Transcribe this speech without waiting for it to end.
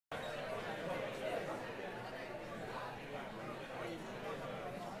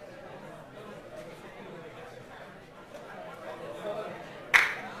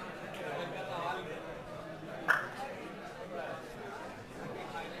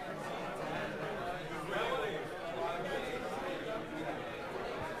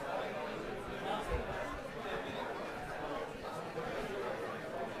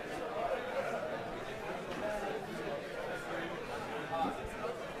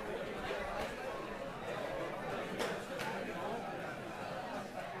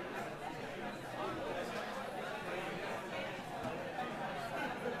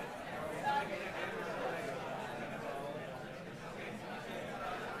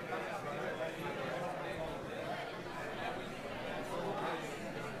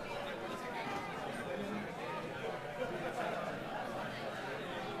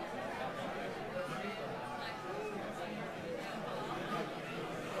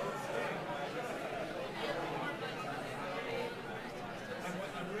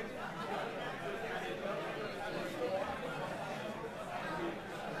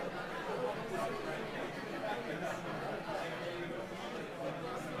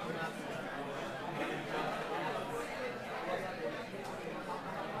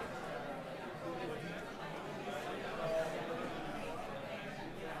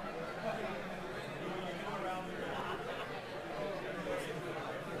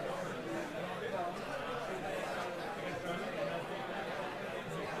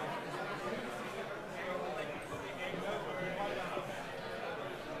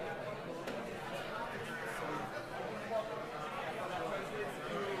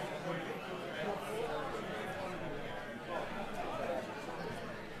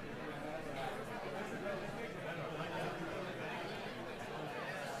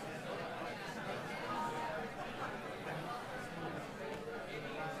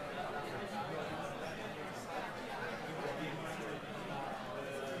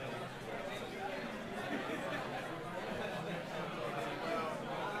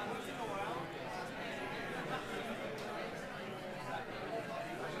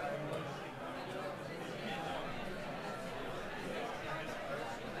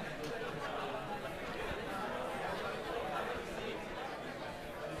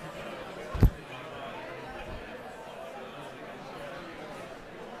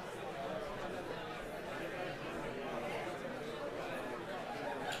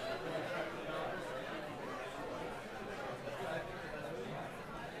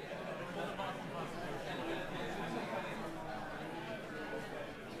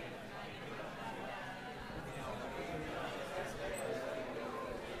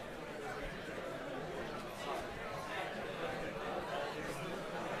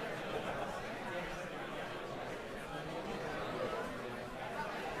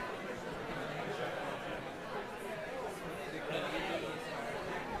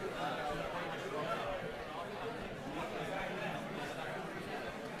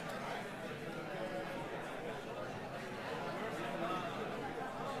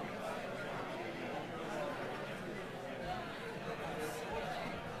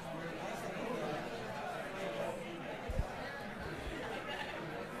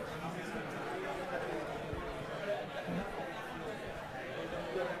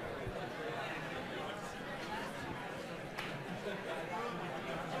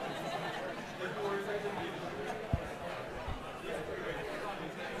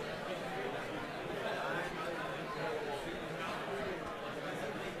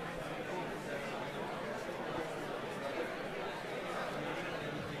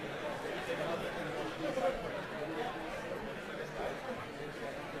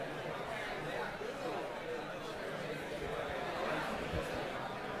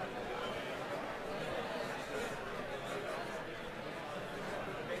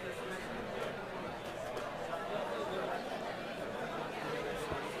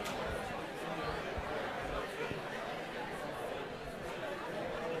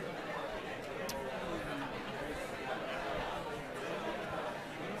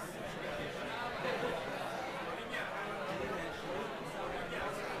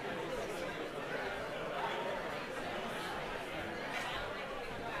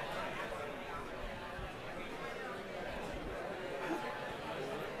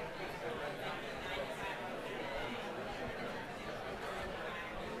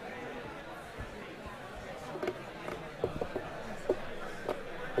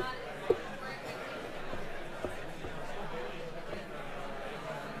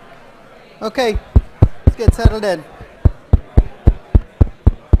Okay, let's get settled in.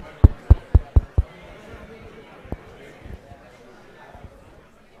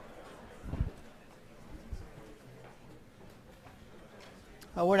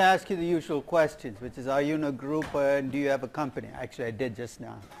 I want to ask you the usual questions, which is, are you in a group and do you have a company? Actually, I did just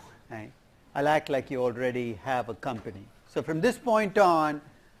now. Right? I'll act like you already have a company. So from this point on,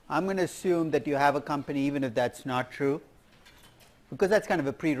 I'm going to assume that you have a company even if that's not true, because that's kind of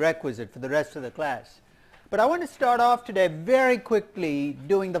a prerequisite for the rest of the class. But I want to start off today very quickly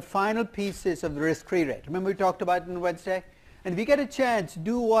doing the final pieces of the risk-free rate. Remember we talked about it on Wednesday? And if you get a chance,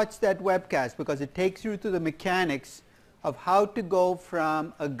 do watch that webcast because it takes you through the mechanics of how to go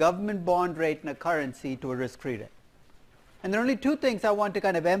from a government bond rate in a currency to a risk-free rate. And there are only two things I want to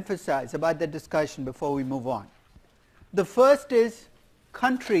kind of emphasize about the discussion before we move on. The first is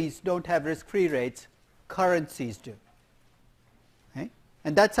countries don't have risk-free rates, currencies do. Okay?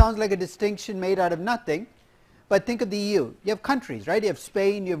 And that sounds like a distinction made out of nothing, but think of the EU. You have countries, right? You have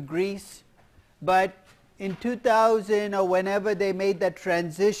Spain, you have Greece, but in 2000 or whenever they made that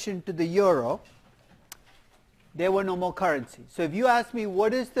transition to the euro, there were no more currencies. So if you ask me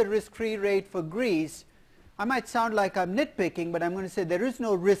what is the risk-free rate for Greece, I might sound like I'm nitpicking, but I'm going to say there is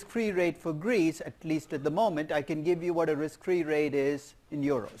no risk-free rate for Greece, at least at the moment. I can give you what a risk-free rate is in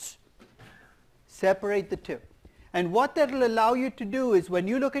euros. Separate the two. And what that will allow you to do is when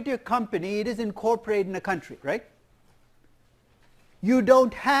you look at your company, it is incorporated in a country, right? You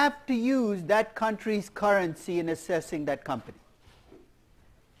don't have to use that country's currency in assessing that company.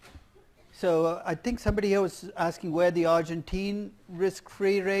 So I think somebody here was asking where the Argentine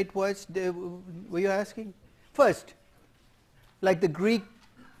risk-free rate was. Were you asking? First, like the Greek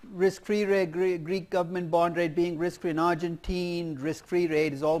risk-free rate, Greek government bond rate being risk-free, in Argentine risk-free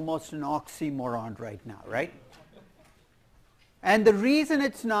rate is almost an oxymoron right now, right? And the reason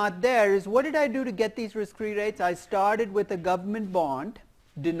it's not there is, what did I do to get these risk-free rates? I started with a government bond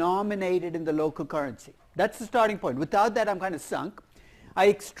denominated in the local currency. That's the starting point. Without that, I'm kind of sunk. I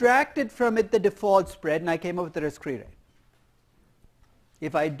extracted from it the default spread and I came up with the risk-free rate.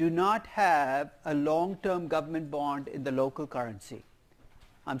 If I do not have a long-term government bond in the local currency,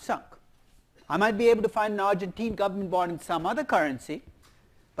 I'm sunk. I might be able to find an Argentine government bond in some other currency,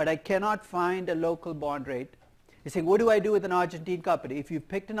 but I cannot find a local bond rate. You're saying, what do I do with an Argentine company? If you've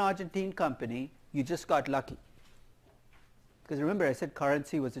picked an Argentine company, you just got lucky. Because remember, I said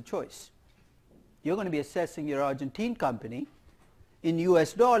currency was a choice. You're going to be assessing your Argentine company in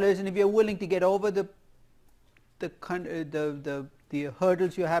US dollars, and if you're willing to get over the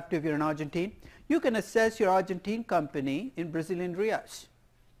hurdles you have to if you're in Argentine, you can assess your Argentine company in Brazilian reais.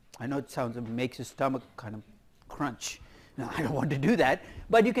 I know it makes your stomach kind of crunch. No, I don't want to do that,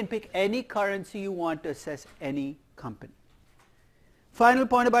 but you can pick any currency you want to assess any company. Final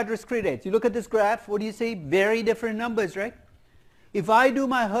point about risk-free rates. You look at this graph, what do you see? Very different numbers, right? If I do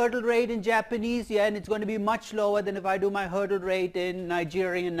my hurdle rate in Japanese yen, it's going to be much lower than if I do my hurdle rate in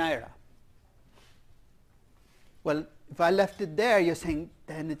Nigerian naira. Well, if I left it there, you're saying,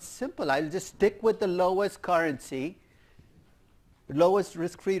 then it's simple. I'll just stick with the lowest currency, lowest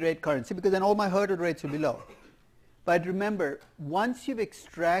risk-free rate currency, because then all my hurdle rates will be low. But remember, once you've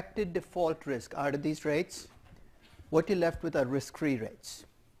extracted default risk out of these rates, what you're left with are risk-free rates.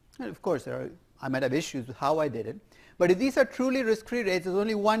 And of course, I might have issues with how I did it. But if these are truly risk-free rates, there's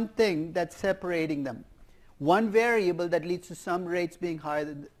only one thing that's separating them. One variable that leads to some rates being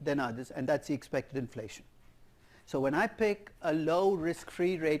higher than others, and that's the expected inflation. So when I pick a low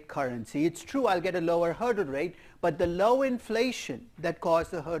risk-free rate currency, it's true I'll get a lower hurdle rate, but the low inflation that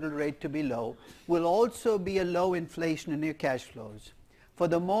caused the hurdle rate to be low will also be a low inflation in your cash flows. For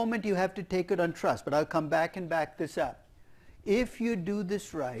the moment, you have to take it on trust, but I'll come back and back this up. If you do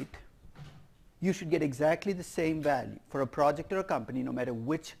this right, you should get exactly the same value for a project or a company no matter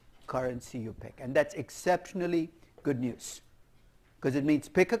which currency you pick. And that's exceptionally good news, because it means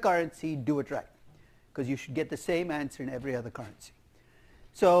pick a currency, do it right, because you should get the same answer in every other currency.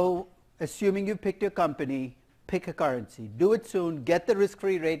 So assuming you picked your company, pick a currency, do it soon, get the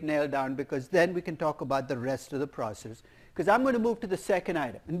risk-free rate nailed down, because then we can talk about the rest of the process, because I'm going to move to the second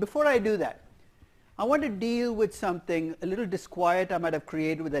item. And before I do that, I want to deal with something a little disquiet I might have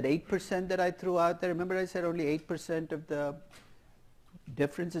created with that 8% that I threw out there. Remember I said only 8% of the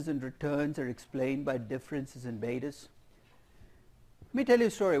differences in returns are explained by differences in betas? Let me tell you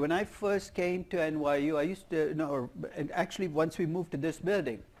a story. When I first came to NYU, I used to, and actually once we moved to this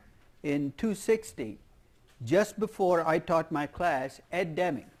building in 260, just before I taught my class, Edward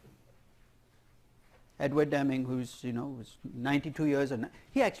Deming, who's, was 92 years old.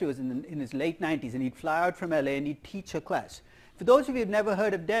 He actually was in his late 90s, and he'd fly out from LA and he'd teach a class. For those of you who've never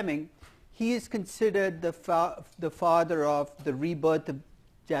heard of Deming, he is considered the father of the rebirth of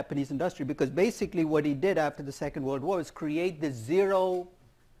Japanese industry, because basically what he did after the Second World War was create the zero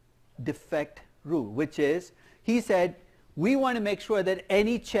defect rule, which is, he said, we want to make sure that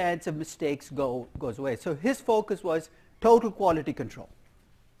any chance of mistakes goes away. So his focus was total quality control,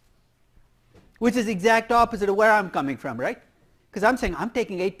 which is the exact opposite of where I'm coming from, right? Because I'm saying, I'm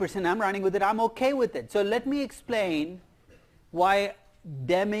taking 8%, I'm running with it, I'm okay with it. So let me explain why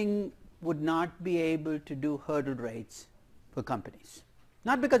Deming would not be able to do hurdle rates for companies.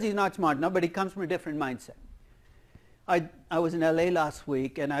 Not because he's not smart enough, but he comes from a different mindset. I was in LA last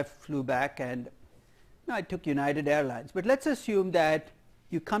week, and I flew back, and I took United Airlines. But let's assume that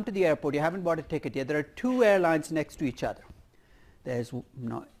you come to the airport, you haven't bought a ticket yet. There are two airlines next to each other.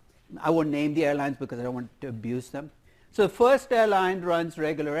 I won't name the airlines because I don't want to abuse them. So the first airline runs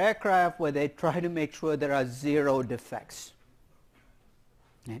regular aircraft where they try to make sure there are zero defects.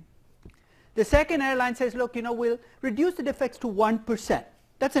 Okay? The second airline says, look, we'll reduce the defects to 1%.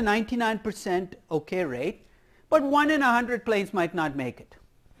 That's a 99% okay rate, but 1 in 100 planes might not make it.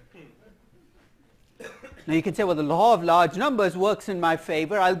 Now you can say, well, the law of large numbers works in my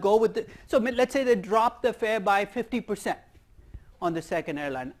favor. I'll go with the, so let's say they drop the fare by 50% on the second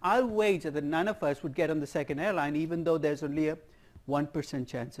airline. I'll wager that none of us would get on the second airline, even though there's only a 1%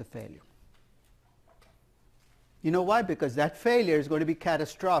 chance of failure. You know why? Because that failure is going to be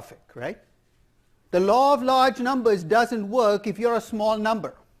catastrophic, right? The law of large numbers doesn't work if you're a small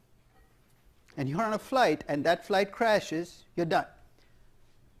number. And you're on a flight, and that flight crashes, you're done.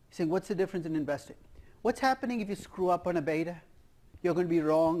 You're saying, what's the difference in investing? What's happening if you screw up on a beta? You're going to be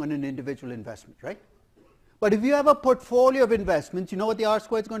wrong on an individual investment, right? But if you have a portfolio of investments, you know what the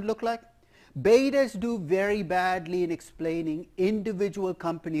R-squared is going to look like? Betas do very badly in explaining individual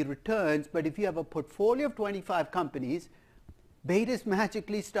company returns, but if you have a portfolio of 25 companies, betas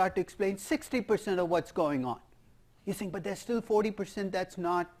magically start to explain 60% of what's going on. You're saying, but there's still 40% that's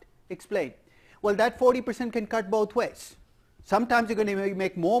not explained. Well, that 40% can cut both ways. Sometimes you're going to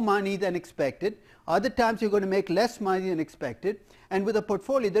make more money than expected. Other times you're going to make less money than expected. And with a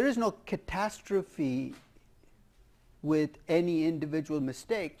portfolio, there is no catastrophe with any individual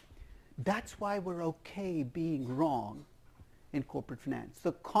mistake. That's why we're okay being wrong in corporate finance.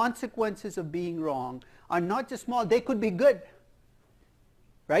 The consequences of being wrong are not just small, they could be good.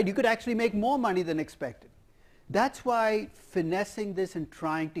 Right? You could actually make more money than expected. That's why finessing this and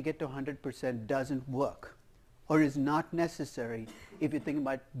trying to get to 100% doesn't work, or is not necessary if you're thinking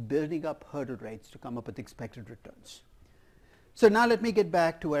about building up hurdle rates to come up with expected returns. So now let me get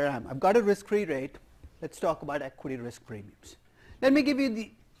back to where I am. I've got a risk-free rate. Let's talk about equity risk premiums. Let me give you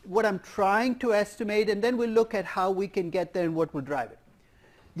what I'm trying to estimate, and then we'll look at how we can get there and what will drive it.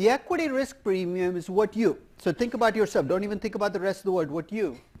 The equity risk premium is what you, so think about yourself, don't even think about the rest of the world, what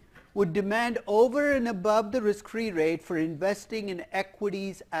you would demand over and above the risk-free rate for investing in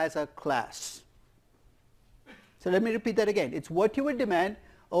equities as a class. So let me repeat that again. It's what you would demand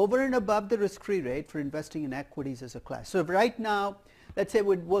over and above the risk-free rate for investing in equities as a class. So right now, let's say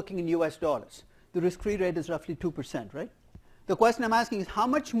we're working in US dollars. The risk-free rate is roughly 2%, right? The question I'm asking is, how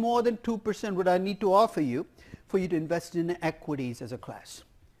much more than 2% would I need to offer you for you to invest in equities as a class?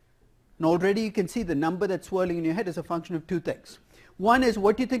 And already you can see the number that's swirling in your head is a function of two things. One is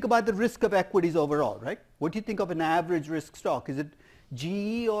what do you think about the risk of equities overall, right? What do you think of an average risk stock? Is it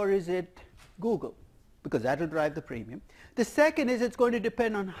GE or is it Google? Because that will drive the premium. The second is it's going to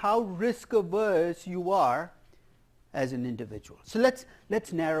depend on how risk averse you are as an individual. So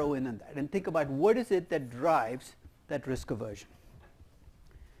let's narrow in on that and think about what is it that drives that risk aversion.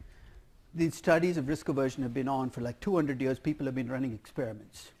 These studies of risk aversion have been on for like 200 years. People have been running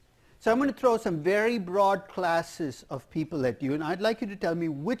experiments. So I'm going to throw some very broad classes of people at you, and I'd like you to tell me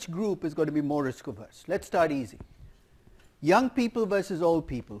which group is going to be more risk averse. Let's start easy. Young people versus old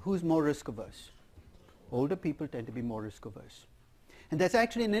people. Who's more risk averse? Older people tend to be more risk averse. And that's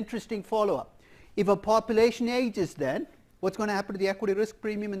actually an interesting follow-up. If a population ages then, what's going to happen to the equity risk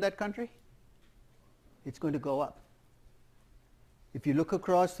premium in that country? It's going to go up. If you look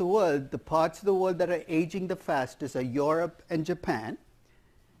across the world, the parts of the world that are aging the fastest are Europe and Japan.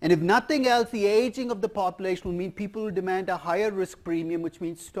 And if nothing else, the aging of the population will mean people will demand a higher risk premium, which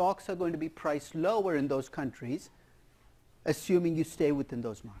means stocks are going to be priced lower in those countries, assuming you stay within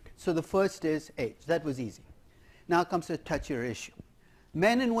those markets. So the first is age. That was easy. Now comes a touchier issue.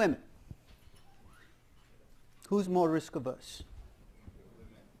 Men and women. Who's more risk averse?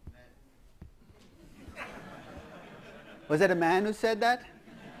 Was that a man who said that?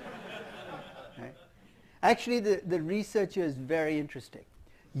 Right. Actually, the research is very interesting.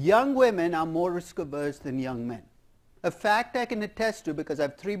 Young women are more risk averse than young men. A fact I can attest to because I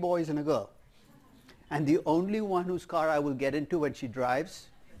have 3 boys and a girl. And the only one whose car I will get into when she drives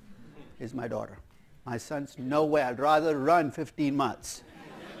is my daughter. My son's no way. I'd rather run 15 miles.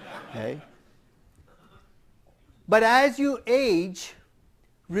 Okay? But as you age,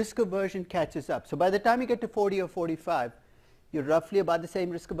 risk aversion catches up. So by the time you get to 40 or 45, you're roughly about the same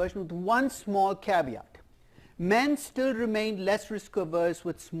risk aversion with one small caveat. Men still remain less risk averse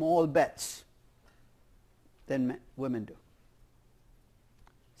with small bets than women do.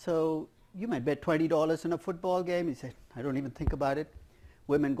 So you might bet $20 in a football game. You say, I don't even think about it.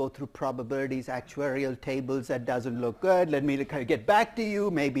 Women go through probabilities, actuarial tables. That doesn't look good. Let me get back to you,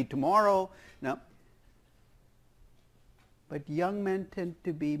 maybe tomorrow. No. But young men tend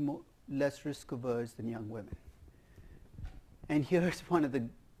to be less risk averse than young women. And here's one of the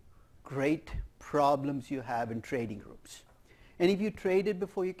great problems you have in trading groups. Any of you traded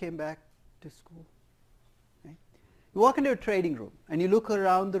before you came back to school? Okay. You walk into a trading room and you look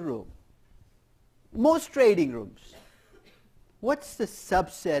around the room. Most trading rooms, what's the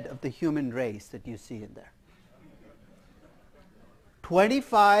subset of the human race that you see in there?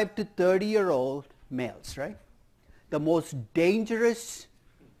 25 to 30-year-old males, right? The most dangerous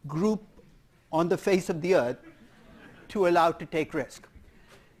group on the face of the earth to allow to take risk.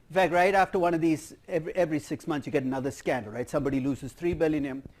 In fact, right after one of these, every 6 months you get another scandal, right? Somebody loses $3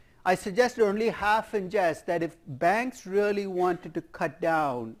 billion. I suggested only half in jest that if banks really wanted to cut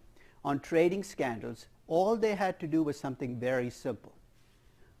down on trading scandals, all they had to do was something very simple.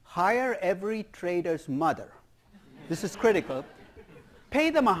 Hire every trader's mother. This is critical. Pay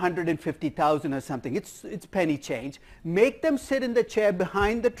them $150,000 or something. It's penny change. Make them sit in the chair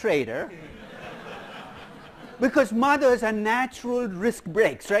behind the trader. Because mothers are natural risk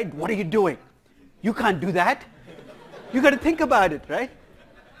breaks, right? What are you doing? You can't do that. You got to think about it, right?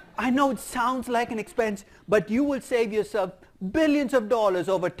 I know it sounds like an expense, but you will save yourself billions of dollars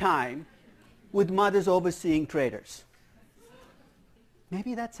over time with mothers overseeing traders.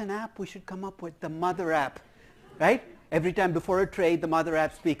 Maybe that's an app we should come up with, the mother app, right? Every time before a trade, the mother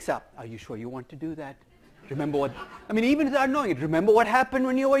app speaks up. Are you sure you want to do that? Remember what, I mean, even without knowing it, remember what happened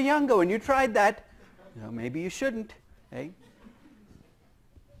when you were younger, when you tried that? You know, maybe you shouldn't, eh?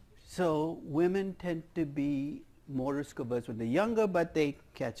 So women tend to be more risk averse when they're younger, but they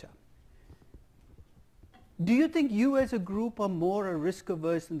catch up. Do you think you as a group are more risk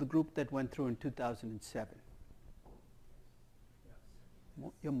averse than the group that went through in 2007?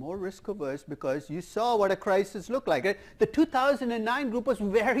 Yes. You're more risk averse because you saw what a crisis looked like. Right? The 2009 group was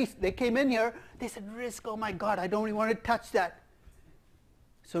they came in here, they said risk, oh my God, I don't even want to touch that.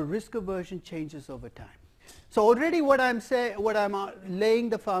 So risk aversion changes over time. So already what I'm laying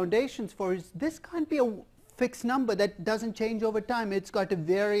the foundations for is this can't be a fixed number that doesn't change over time. It's got to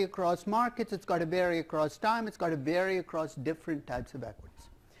vary across markets, it's got to vary across time, it's got to vary across different types of equities.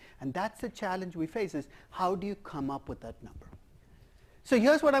 And that's the challenge we face is how do you come up with that number? So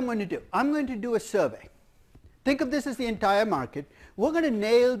here's what I'm going to do. I'm going to do a survey. Think of this as the entire market. We're going to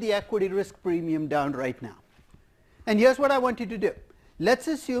nail the equity risk premium down right now. And here's what I want you to do. Let's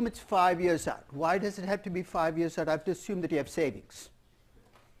assume it's 5 years out. Why does it have to be 5 years out? I have to assume that you have savings,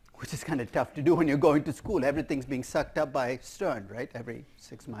 which is kind of tough to do when you're going to school. Everything's being sucked up by Stern, right, every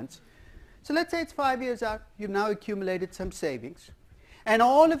 6 months. So let's say it's 5 years out. You've now accumulated some savings. And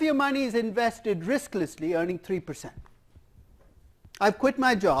all of your money is invested risklessly, earning 3%. I've quit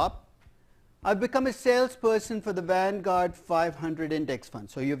my job. I've become a salesperson for the Vanguard 500 index fund.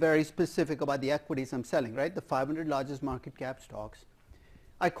 So you're very specific about the equities I'm selling, right? The 500 largest market cap stocks.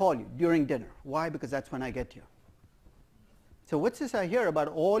 I call you during dinner. Why? Because that's when I get you. So what's this I hear about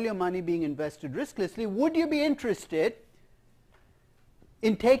all your money being invested risklessly? Would you be interested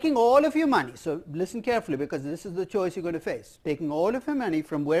in taking all of your money? So listen carefully because this is the choice you're going to face. Taking all of your money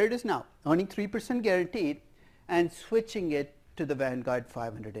from where it is now, earning 3% guaranteed, and switching it to the Vanguard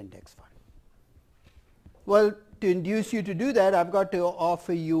 500 index fund. Well, to induce you to do that, I've got to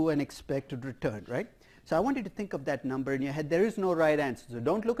offer you an expected return, right? So I want you to think of that number in your head. There is no right answer. So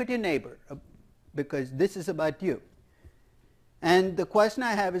don't look at your neighbor because this is about you. And the question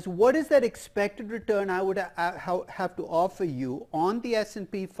I have is, what is that expected return I would have to offer you on the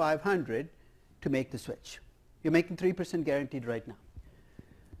S&P 500 to make the switch? You're making 3% guaranteed right now.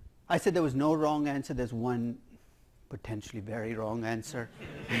 I said there was no wrong answer. There's one potentially very wrong answer.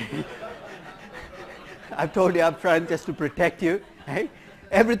 I've told you up front just to protect you. Right?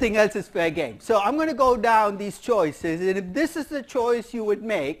 Everything else is fair game. So I'm going to go down these choices, and if this is the choice you would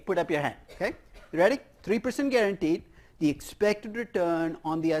make, put up your hand. Okay? You ready? 3% guaranteed. The expected return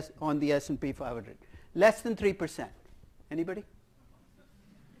on the S&P 500. Less than 3%. Anybody?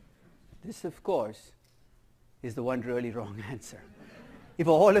 This, of course, is the one really wrong answer. If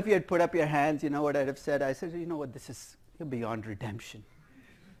all of you had put up your hands, you know what I'd have said? I said, you know what, you're beyond redemption.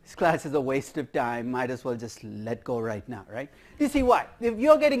 This class is a waste of time. Might as well just let go right now, right? You see why? If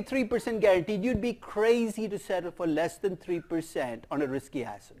you're getting 3% guaranteed, you'd be crazy to settle for less than 3% on a risky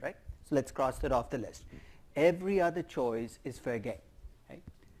asset, right? So let's cross that off the list. Every other choice is fair game. Right?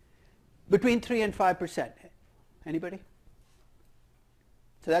 Between 3 and 5%. Anybody?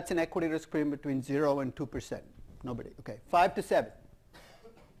 So that's an equity risk premium between 0 and 2%. Nobody. Okay. 5 to 7.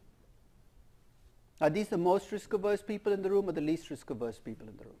 Are these the most risk-averse people in the room or the least risk-averse people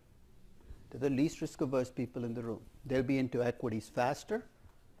in the room? They're the least risk-averse people in the room. They'll be into equities faster.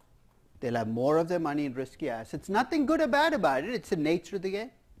 They'll have more of their money in risky assets. Nothing good or bad about it. It's the nature of the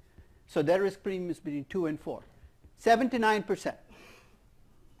game. So their risk premium is between 2 and 4. 7 to 9%. It's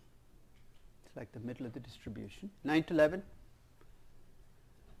like the middle of the distribution. 9 to 11.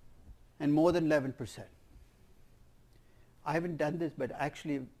 And more than 11%. I haven't done this, but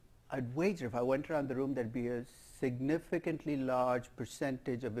actually I'd wager if I went around the room, there'd be a significantly large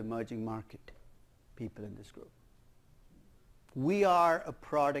percentage of emerging market people in this group. We are a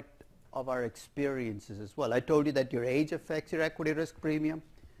product of our experiences as well. I told you that your age affects your equity risk premium,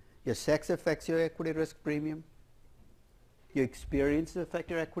 your sex affects your equity risk premium, your experiences affect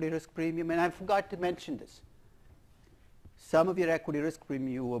your equity risk premium, and I forgot to mention this. Some of your equity risk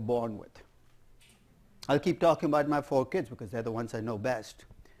premium you were born with. I'll keep talking about my 4 kids because they're the ones I know best.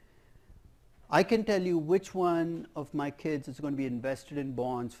 I can tell you which one of my kids is going to be invested in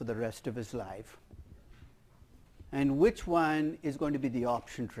bonds for the rest of his life and which one is going to be the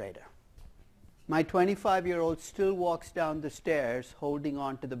option trader. My 25-year-old still walks down the stairs holding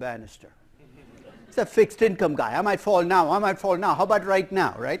on to the banister. He's a fixed income guy. I might fall now. I might fall now. How about right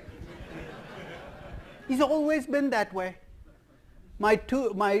now, right? He's always been that way.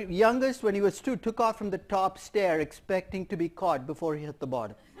 My youngest, when he was 2, took off from the top stair expecting to be caught before he hit the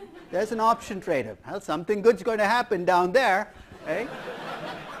bottom. There's an option trader. Well, something good's going to happen down there. Eh?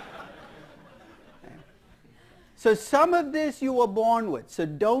 So some of this you were born with, so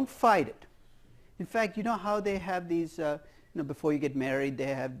don't fight it. In fact, you know how they have these, before you get married,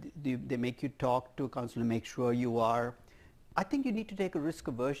 they make you talk to a counselor to make sure you are. I think you need to take a risk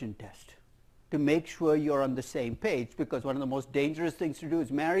aversion test to make sure you're on the same page, because one of the most dangerous things to do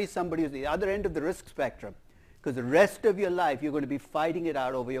is marry somebody who's the other end of the risk spectrum. Because the rest of your life, you're going to be fighting it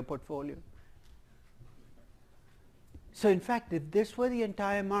out over your portfolio. So in fact, if this were the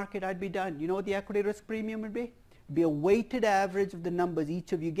entire market, I'd be done. You know what the equity risk premium would be? It would be a weighted average of the numbers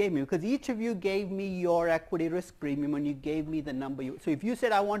each of you gave me. Because each of you gave me your equity risk premium and you gave me the number. So if you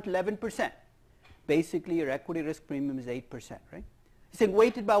said, I want 11%, basically your equity risk premium is 8%, right? You're saying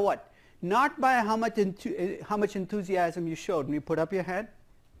weighted by what? Not by how much enthusiasm you showed when you put up your hand,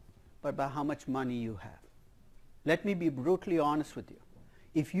 but by how much money you have. Let me be brutally honest with you.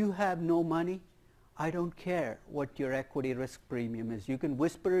 If you have no money, I don't care what your equity risk premium is. You can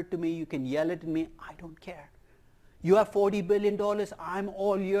whisper it to me, you can yell it at me, I don't care. You have $40 billion, I'm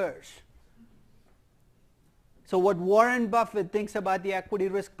all yours. So what Warren Buffett thinks about the equity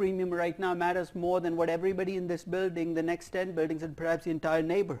risk premium right now matters more than what everybody in this building, the next 10 buildings, and perhaps the entire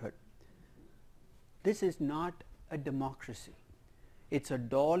neighborhood. This is not a democracy. It's a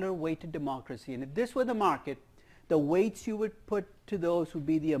dollar-weighted democracy. And if this were the market, the weights you would put to those would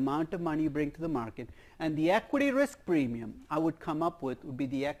be the amount of money you bring to the market. And the equity risk premium I would come up with would be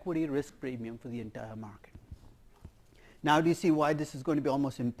the equity risk premium for the entire market. Now do you see why this is going to be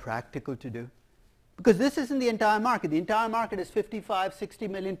almost impractical to do? Because this isn't the entire market. The entire market is 55, 60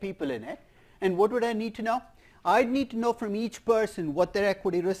 million people in it. And what would I need to know? I'd need to know from each person what their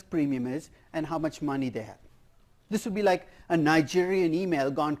equity risk premium is and how much money they have. This would be like a Nigerian email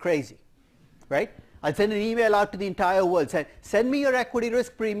gone crazy, right? I'd send an email out to the entire world saying, send me your equity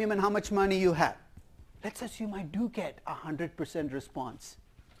risk premium and how much money you have. Let's assume I do get 100% response.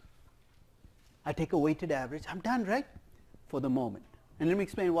 I take a weighted average. I'm done, right? For the moment. And let me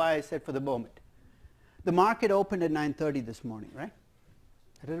explain why I said for the moment. The market opened at 9:30 this morning, right?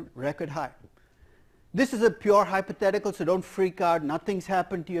 At a record high. This is a pure hypothetical, so don't freak out. Nothing's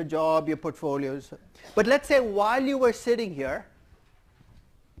happened to your job, your portfolios. But let's say while you were sitting here,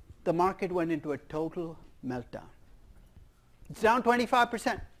 the market went into a total meltdown. It's down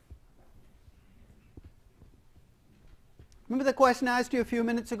 25%. Remember the question I asked you a few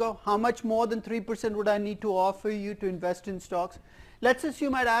minutes ago? How much more than 3% would I need to offer you to invest in stocks? Let's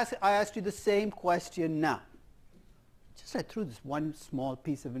assume I asked you the same question now. Just I threw this one small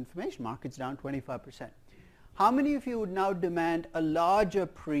piece of information. Market's down 25%. How many of you would now demand a larger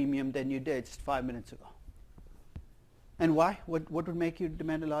premium than you did just 5 minutes ago? And why? What would make you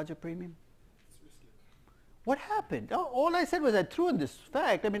demand a larger premium? What happened? All I said was I threw in this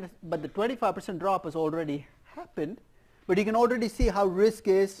fact. I mean, but the 25% drop has already happened. But you can already see how risk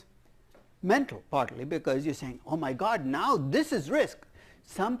is mental, partly because you're saying, oh my God, now this is risk.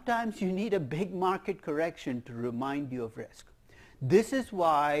 Sometimes you need a big market correction to remind you of risk. This is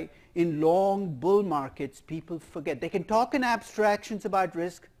why in long bull markets people forget. They can talk in abstractions about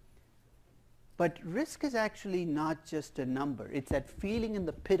risk, but risk is actually not just a number. It's that feeling in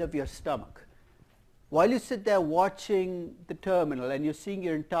the pit of your stomach. While you sit there watching the terminal and you're seeing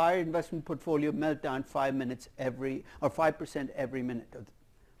your entire investment portfolio melt down 5% every minute.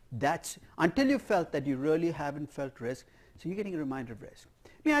 That's until you felt that you really haven't felt risk, so you're getting a reminder of risk.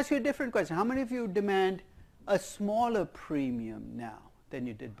 Let me ask you a different question. How many of you demand a smaller premium now than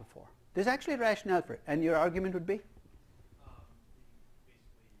you did before? There's actually a rationale for it, and your argument would be?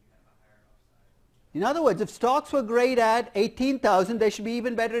 In other words, if stocks were great at 18,000, they should be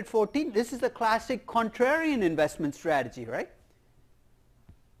even better at 14. This is the classic contrarian investment strategy, right?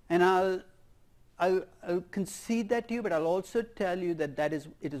 And I'll concede that to you, but I'll also tell you that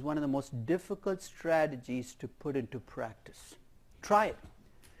it is one of the most difficult strategies to put into practice. Try it.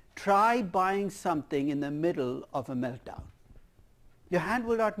 Try buying something in the middle of a meltdown. Your hand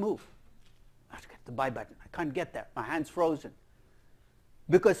will not move. I have to get the buy button. I can't get there. My hand's frozen.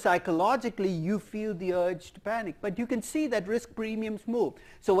 Because psychologically you feel the urge to panic. But you can see that risk premiums move.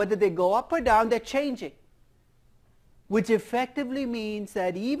 So whether they go up or down, they're changing. Which effectively means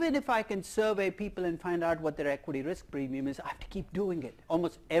that even if I can survey people and find out what their equity risk premium is, I have to keep doing it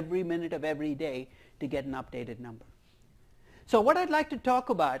almost every minute of every day to get an updated number. So what I'd like to talk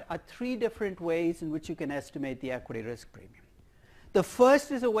about are three different ways in which you can estimate the equity risk premium. The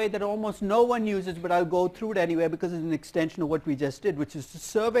first is a way that almost no one uses, but I'll go through it anyway because it's an extension of what we just did, which is to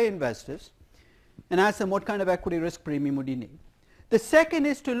survey investors and ask them what kind of equity risk premium would you need. The second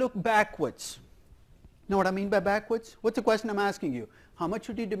is to look backwards. Know what I mean by backwards? What's the question I'm asking you? How much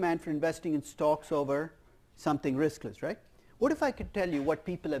would you demand for investing in stocks over something riskless, right? What if I could tell you what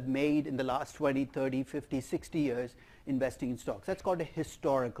people have made in the last 20, 30, 50, 60 years investing in stocks? That's called a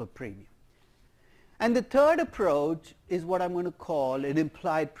historical premium. And the third approach is what I'm going to call an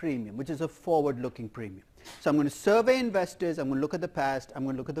implied premium, which is a forward-looking premium. So I'm going to survey investors, I'm going to look at the past, I'm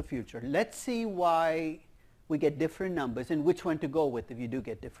going to look at the future. Let's see why we get different numbers and which one to go with if you do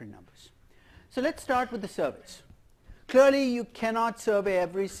get different numbers. So let's start with the surveys. Clearly you cannot survey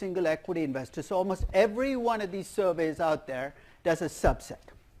every single equity investor, so almost every one of these surveys out there does a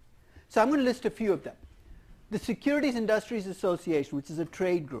subset. So I'm going to list a few of them. The Securities Industries Association, which is a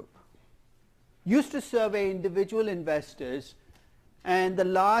trade group, used to survey individual investors, and the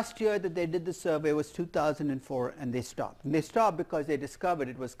last year that they did the survey was 2004, and they stopped. And they stopped because they discovered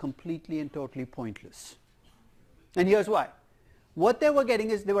it was completely and totally pointless. And here's why. What they were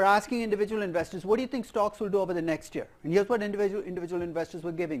getting is they were asking individual investors, what do you think stocks will do over the next year? And here's what individual investors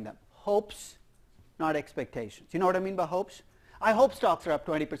were giving them. Hopes, not expectations. You know what I mean by hopes? I hope stocks are up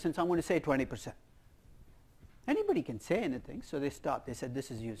 20%, so I'm going to say 20%. Anybody can say anything, so they stopped. They said, this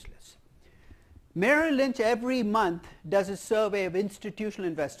is useless. Merrill Lynch every month does a survey of institutional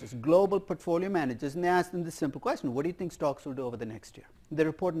investors, global portfolio managers, and they ask them this simple question, what do you think stocks will do over the next year? They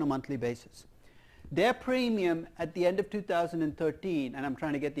report on a monthly basis. Their premium at the end of 2013, and I'm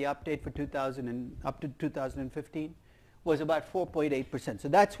trying to get the update for up to 2015, was about 4.8%. So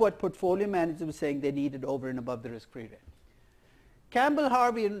that's what portfolio managers were saying they needed over and above the risk-free rate. Campbell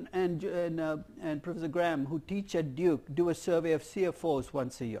Harvey and Professor Graham, who teach at Duke, do a survey of CFOs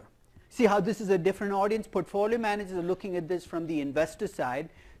once a year. See how this is a different audience? Portfolio managers are looking at this from the investor side.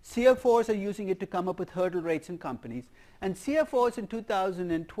 CFOs are using it to come up with hurdle rates in companies. And CFOs in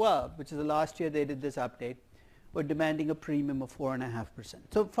 2012, which is the last year they did this update, were demanding a premium of 4.5%.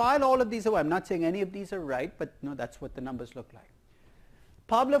 So file all of these away. I'm not saying any of these are right, but no, that's what the numbers look like.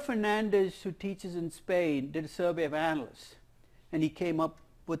 Pablo Fernandez, who teaches in Spain, did a survey of analysts. And he came up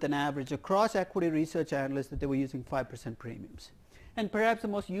with an average across equity research analysts that they were using 5% premiums. And perhaps the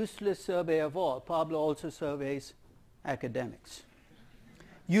most useless survey of all, Pablo also surveys academics.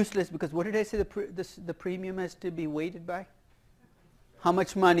 Useless because what did I say the premium has to be weighted by? How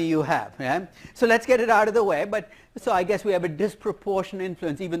much money you have. Yeah? So let's get it out of the way. So I guess we have a disproportionate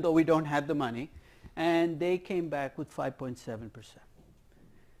influence even though we don't have the money. And they came back with 5.7%.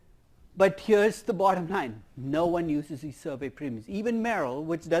 But here's the bottom line. No one uses these survey premiums. Even Merrill,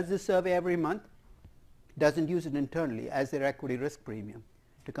 which does this survey every month, doesn't use it internally as their equity risk premium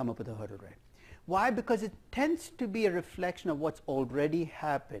to come up with a hurdle rate. Why? Because it tends to be a reflection of what's already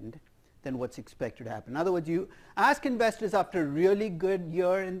happened than what's expected to happen. In other words, you ask investors after a really good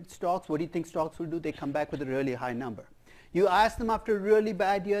year in stocks, what do you think stocks will do? They come back with a really high number. You ask them after a really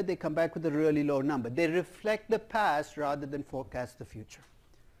bad year, they come back with a really low number. They reflect the past rather than forecast the future.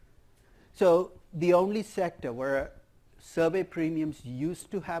 So the only sector where survey premiums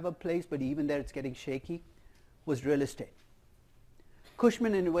used to have a place, but even there it's getting shaky, was real estate.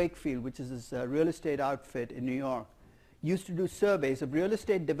 Cushman and Wakefield, which is this real estate outfit in New York, used to do surveys of real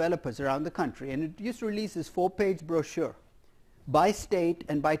estate developers around the country, and it used to release this 4-page brochure by state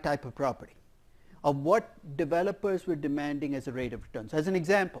and by type of property of what developers were demanding as a rate of return. So as an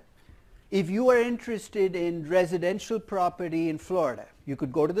example, if you are interested in residential property in Florida, you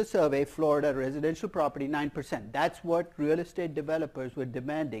could go to the survey, Florida residential property 9%. That's what real estate developers were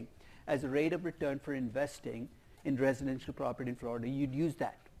demanding as a rate of return for investing in residential property in Florida. You'd use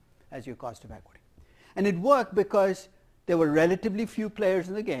that as your cost of equity. And it worked because there were relatively few players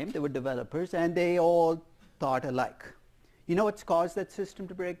in the game. There were developers, and they all thought alike. You know what's caused that system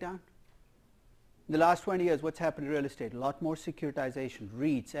to break down? In the last 20 years, what's happened to real estate? A lot more securitization,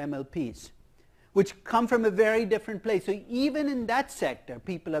 REITs, MLPs, which come from a very different place. So even in that sector,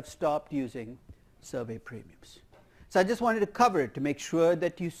 people have stopped using survey premiums. So I just wanted to cover it to make sure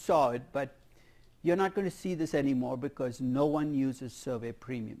that you saw it, but you're not going to see this anymore because no one uses survey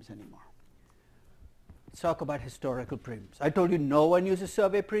premiums anymore. Let's talk about historical premiums. I told you no one uses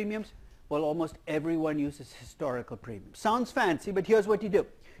survey premiums. Well, almost everyone uses historical premiums. Sounds fancy, but here's what you do.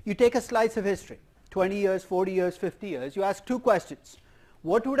 You take a slice of history, 20 years, 40 years, 50 years. You ask two questions.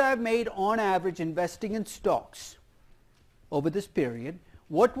 What would I have made on average investing in stocks over this period?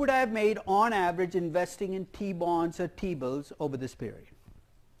 What would I have made on average investing in T-bonds or T-bills over this period?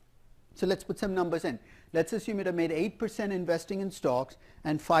 So let's put some numbers in. Let's assume you'd have made 8% investing in stocks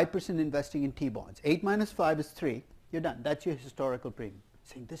and 5% investing in T-bonds. 8 minus 5 is 3. You're done. That's your historical premium.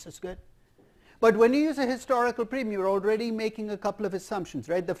 Saying this is good. But when you use a historical premium, you're already making a couple of assumptions,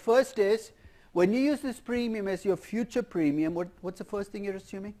 right? The first is, when you use this premium as your future premium, what's the first thing you're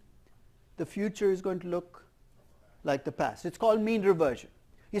assuming? The future is going to look like the past. It's called mean reversion.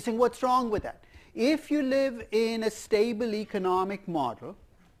 You're saying, what's wrong with that? If you live in a stable economic model,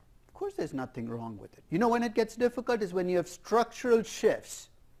 of course there's nothing wrong with it. You know when it gets difficult is when you have structural shifts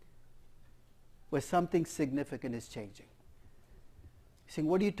where something significant is changing. You're saying,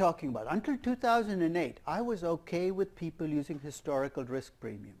 what are you talking about? Until 2008, I was okay with people using historical risk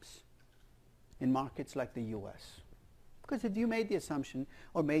premiums in markets like the US. Because if you made the assumption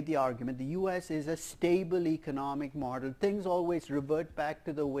or made the argument, the US is a stable economic model, things always revert back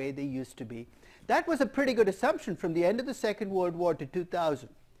to the way they used to be. That was a pretty good assumption from the end of the Second World War to 2000.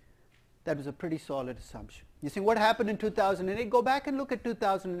 That was a pretty solid assumption. You see, what happened in 2008? Go back and look at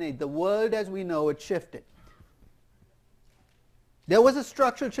 2008. The world as we know it shifted. There was a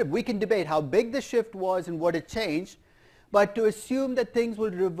structural shift. We can debate how big the shift was and what it changed, but to assume that things will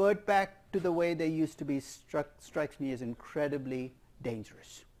revert back to the way they used to be strikes me as incredibly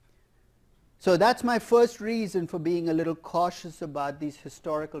dangerous. So that's my first reason for being a little cautious about these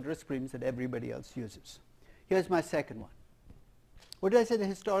historical risk premiums that everybody else uses. Here's my second one. What did I say the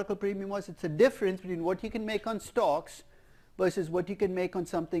historical premium was? It's a difference between what you can make on stocks versus what you can make on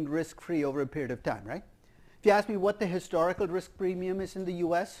something risk-free over a period of time, right? If you ask me what the historical risk premium is in the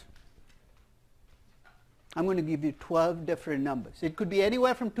US, I'm going to give you 12 different numbers. It could be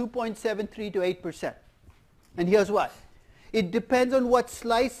anywhere from 2.73 to 8%. And here's why. It depends on what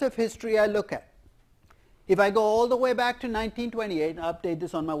slice of history I look at. If I go all the way back to 1928, I update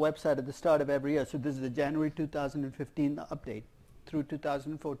this on my website at the start of every year, so this is the January 2015 update through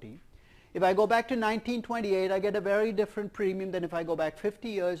 2014. If I go back to 1928, I get a very different premium than if I go back 50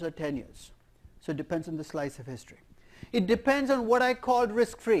 years or 10 years. So it depends on the slice of history. It depends on what I called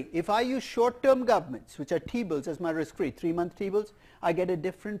risk-free. If I use short-term governments, which are T-bills, as my risk-free, 3-month T-bills, I get a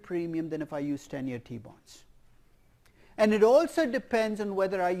different premium than if I use 10-year T-bonds. And it also depends on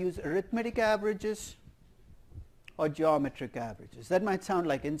whether I use arithmetic averages or geometric averages. That might sound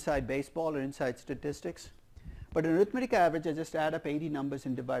like inside baseball or inside statistics, but an arithmetic average, I just add up 80 numbers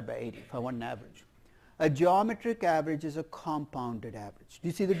and divide by 80 if I want an average. A geometric average is a compounded average. Do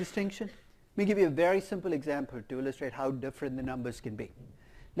you see the distinction? Let me give you a very simple example to illustrate how different the numbers can be.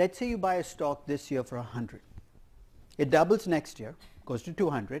 Let's say you buy a stock this year for 100. It doubles next year, goes to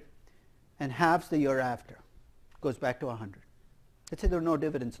 200, and halves the year after, goes back to 100. Let's say there are no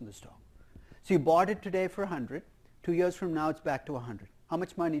dividends in the stock. So you bought it today for 100. 2 years from now, it's back to 100. How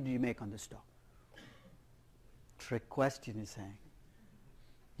much money did you make on the stock? Trick question, you're saying.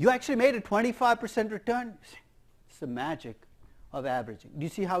 You actually made a 25% return? It's the magic of averaging. Do you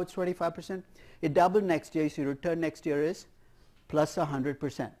see how it's 25%? It doubled next year, so your return next year is plus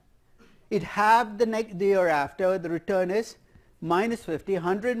 100%. It halved the year after, the return is minus 50.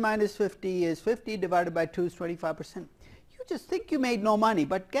 100 minus 50 is 50, divided by 2 is 25%. you just think you made no money,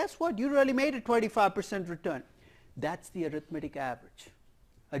 but guess what? You really made a 25% return. That's the arithmetic average.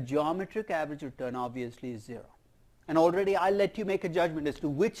 A geometric average return obviously is 0. And already I'll let you make a judgment as to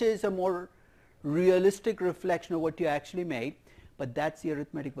which is a more realistic reflection of what you actually made, but that's the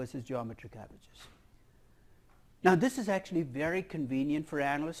arithmetic versus geometric averages. Now this is actually very convenient for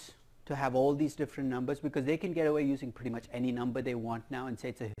analysts to have all these different numbers because they can get away using pretty much any number they want now and say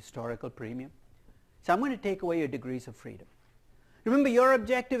it's a historical premium. So I'm going to take away your degrees of freedom. Remember, your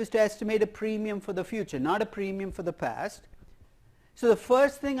objective is to estimate a premium for the future, not a premium for the past. So the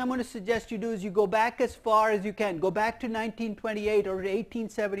first thing I'm going to suggest you do is you go back as far as you can. Go back to 1928 or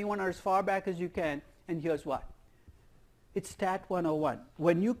 1871 or as far back as you can, and here's why. It's Stat 101.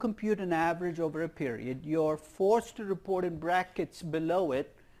 When you compute an average over a period, you're forced to report in brackets below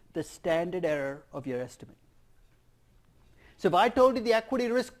it the standard error of your estimate. So if I told you the equity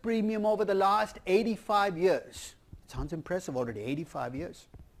risk premium over the last 85 years, it sounds impressive already, 85 years,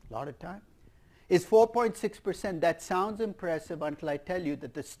 a lot of time, is 4.6%. That sounds impressive until I tell you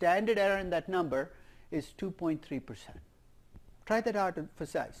that the standard error in that number is 2.3%. Try that out for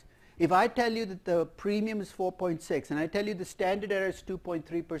size. If I tell you that the premium is 4.6 and I tell you the standard error is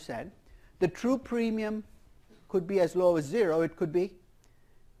 2.3%, the true premium could be as low as 0. It could be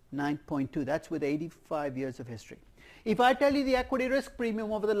 9.2. That's with 85 years of history. If I tell you the equity risk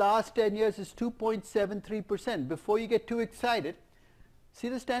premium over the last 10 years is 2.73%, before you get too excited, see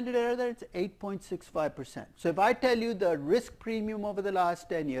the standard error there? It's 8.65%. So if I tell you the risk premium over the last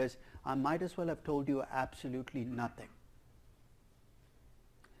 10 years, I might as well have told you absolutely nothing.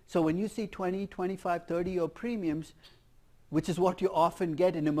 So when you see 20, 25, 30-year premiums, which is what you often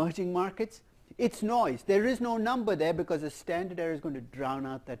get in emerging markets, it's noise. There is no number there because the standard error is going to drown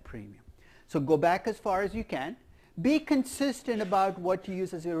out that premium. So go back as far as you can. Be consistent about what you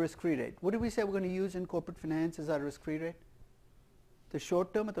use as your risk-free rate. What did we say we're going to use in corporate finance as our risk-free rate? The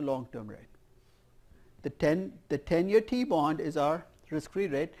short-term or the long-term rate? The 10-year T-bond is our risk-free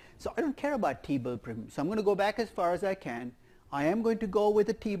rate. So I don't care about T-bill premium. So I'm going to go back as far as I can. I am going to go with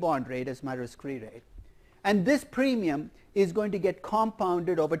the T-bond rate as my risk-free rate. And this premium is going to get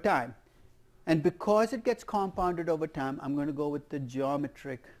compounded over time. And because it gets compounded over time, I'm going to go with the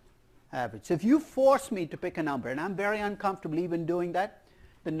geometric average. So if you force me to pick a number, and I'm very uncomfortable even doing that,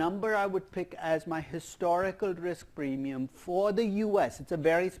 the number I would pick as my historical risk premium for the US, it's a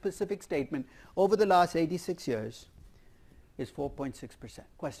very specific statement, over the last 86 years is 4.6%.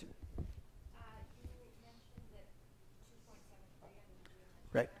 Question? You mentioned that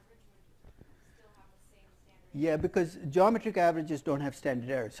 2.73 and Right. average would still have the same standard. Yeah, because geometric averages don't have standard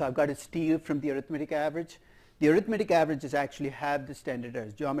error. So I've got to steal from the arithmetic average. The arithmetic averages actually have the standard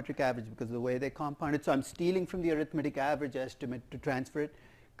errors. Geometric average, because of the way they compound it. So I'm stealing from the arithmetic average estimate to transfer it,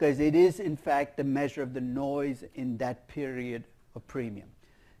 because it is, in fact, the measure of the noise in that period of premium.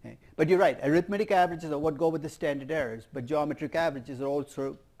 Okay. But you're right, arithmetic averages are what go with the standard errors, but geometric averages are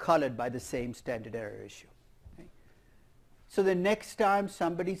also colored by the same standard error issue. Okay. So the next time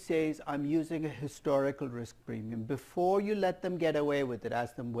somebody says, I'm using a historical risk premium, before you let them get away with it,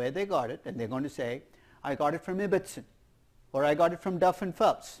 ask them where they got it, and they're going to say, I got it from Ibbotson, or I got it from Duff and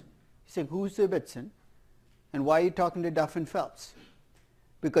Phelps. You say, who's Ibbotson? And why are you talking to Duff and Phelps?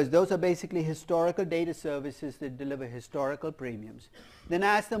 Because those are basically historical data services that deliver historical premiums. Then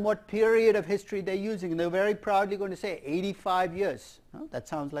ask them what period of history they're using, and they're very proudly going to say 85 years. Oh, that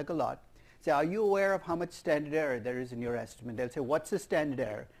sounds like a lot. Say, are you aware of how much standard error there is in your estimate? They'll say, what's the standard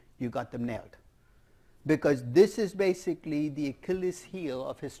error? You got them nailed. Because this is basically the Achilles heel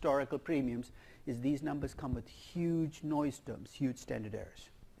of historical premiums, is these numbers come with huge noise terms, huge standard errors.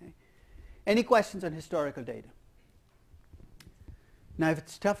 Okay? Any questions on historical data? Now, if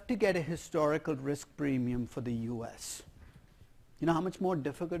it's tough to get a historical risk premium for the US, you know how much more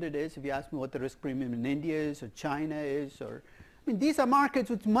difficult it is if you ask me what the risk premium in India is or China is, or, I mean, these are markets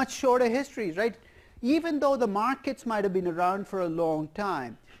with much shorter histories, right? Even though the markets might have been around for a long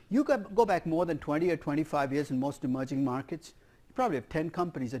time, you go back more than 20 or 25 years in most emerging markets, you probably have 10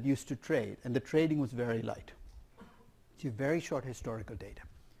 companies that used to trade, and the trading was very light. So you have very short historical data.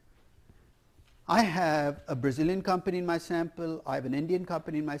 I have a Brazilian company in my sample, I have an Indian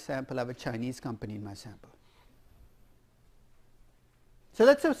company in my sample, I have a Chinese company in my sample. So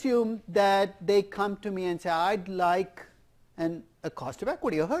let's assume that they come to me and say, I'd like a cost of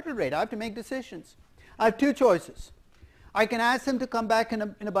equity, a hurdle rate. I have to make decisions. I have two choices. I can ask them to come back in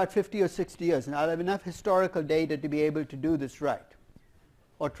about 50 or 60 years, and I'll have enough historical data to be able to do this right,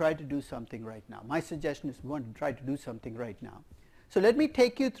 or try to do something right now. My suggestion is we want to try to do something right now. So let me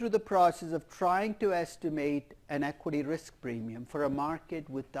take you through the process of trying to estimate an equity risk premium for a market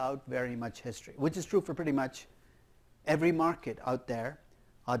without very much history, which is true for pretty much every market out there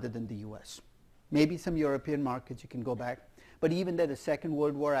other than the US. Maybe some European markets you can go back. But even then, the Second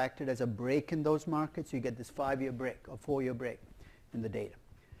World War acted as a break in those markets. You get this 5-year break or 4-year break in the data.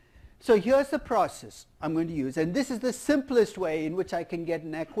 So here's the process I'm going to use. And this is the simplest way in which I can get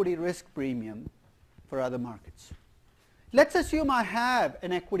an equity risk premium for other markets. Let's assume I have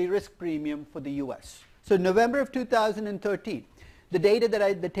an equity risk premium for the US. So November of 2013, the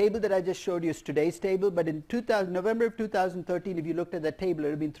table that I just showed you is today's table, but in November of 2013, if you looked at that table, it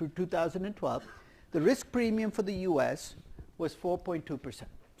would have been through 2012. The risk premium for the US was 4.2%.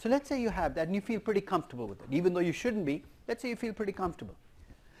 So let's say you have that and you feel pretty comfortable with it. Even though you shouldn't be, let's say you feel pretty comfortable.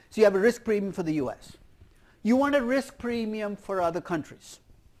 So you have a risk premium for the US. You want a risk premium for other countries.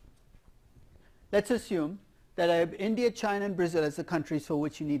 Let's assume that I have India, China, and Brazil as the countries for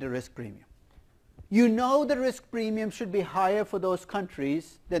which you need a risk premium. You know the risk premium should be higher for those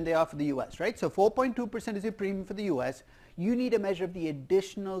countries than they are for the US, right? So 4.2% is your premium for the US. You need a measure of the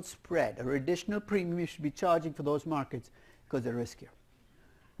additional spread or additional premium you should be charging for those markets because they're riskier.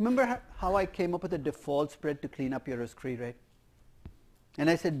 Remember how I came up with a default spread to clean up your risk-free rate? And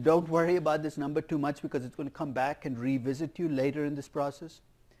I said, don't worry about this number too much because it's going to come back and revisit you later in this process.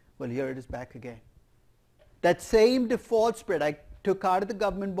 Well, here it is back again. That same default spread I took out of the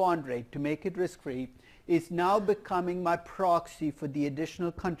government bond rate to make it risk-free is now becoming my proxy for the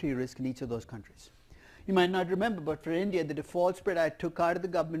additional country risk in each of those countries. You might not remember, but for India, the default spread I took out of the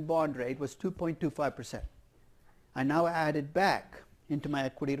government bond rate was 2.25%. I now add it back into my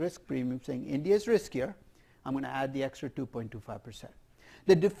equity risk premium saying India is riskier. I'm going to add the extra 2.25%.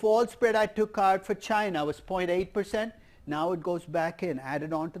 The default spread I took out for China was 0.8%. Now it goes back in,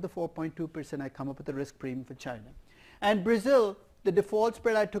 added on to the 4.2%. I come up with a risk premium for China. And Brazil, the default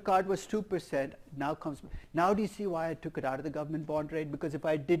spread I took out was 2%. Now do you see why I took it out of the government bond rate? Because if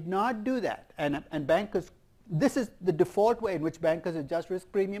I did not do that, and bankers, this is the default way in which bankers adjust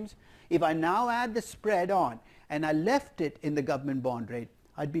risk premiums. If I now add the spread on and I left it in the government bond rate,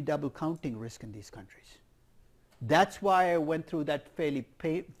 I'd be double counting risk in these countries. That's why I went through that fairly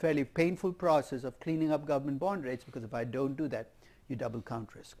painful process of cleaning up government bond rates, because if I don't do that, you double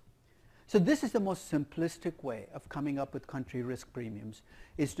count risk. So this is the most simplistic way of coming up with country risk premiums,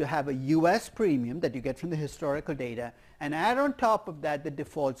 is to have a US premium that you get from the historical data and add on top of that the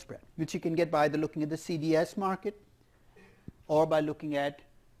default spread, which you can get by either looking at the CDS market or by looking at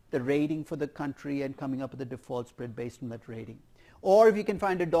the rating for the country and coming up with a default spread based on that rating. Or if you can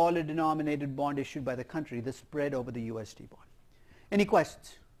find a dollar-denominated bond issued by the country, the spread over the USD bond. Any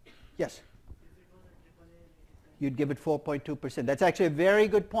questions? Yes? You'd give it 4.2%. That's actually a very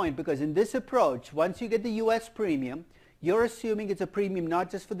good point, because in this approach, once you get the US premium, you're assuming it's a premium not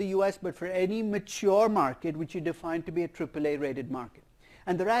just for the US, but for any mature market which you define to be a AAA rated market.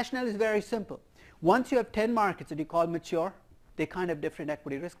 And the rationale is very simple. Once you have 10 markets that you call mature, they kind of have different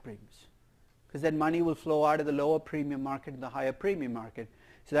equity risk premiums, because then money will flow out of the lower premium market and the higher premium market.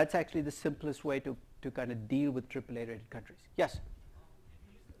 So that's actually the simplest way to kind of deal with AAA rated countries. Yes?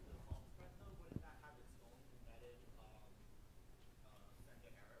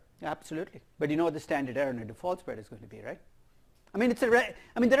 Absolutely. But you know what the standard error in a default spread is going to be, right? I mean,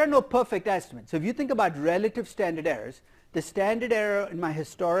 there are no perfect estimates. So if you think about relative standard errors, the standard error in my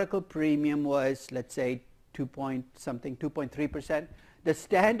historical premium was, let's say, 2.3%. The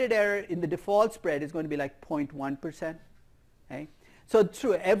standard error in the default spread is going to be like 0.1%. Okay? So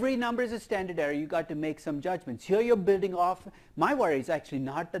true, every number is a standard error. You got to make some judgments. Here you're building off. My worry is actually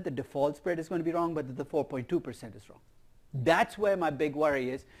not that the default spread is going to be wrong, but that the 4.2% is wrong. That's where my big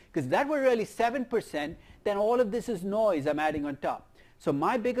worry is, because if that were really 7%, then all of this is noise I'm adding on top. So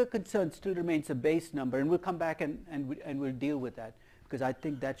my bigger concern still remains a base number, and we'll come back and we'll deal with that, because I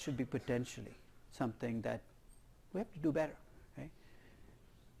think that should be potentially something that we have to do better. Right?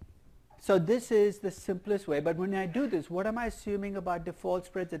 So this is the simplest way, but when I do this, what am I assuming about default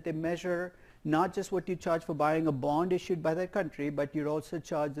spreads? That they measure not just what you charge for buying a bond issued by that country, but you also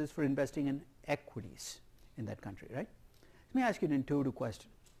charge this for investing in equities in that country, right? Let me ask you an intuitive question.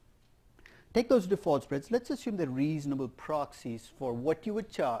 Take those default spreads. Let's assume they're reasonable proxies for what you would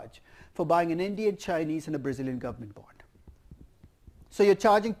charge for buying an Indian, Chinese, and a Brazilian government bond. So you're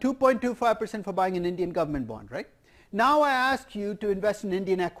charging 2.25% for buying an Indian government bond, right? Now I ask you to invest in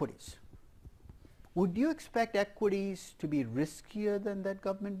Indian equities. Would you expect equities to be riskier than that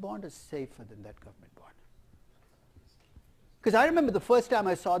government bond or safer than that government bond? Because I remember the first time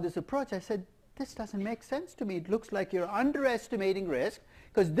I saw this approach, I said, this doesn't make sense to me. It looks like you're underestimating risk,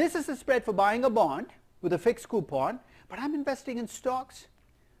 because this is the spread for buying a bond with a fixed coupon, but I'm investing in stocks.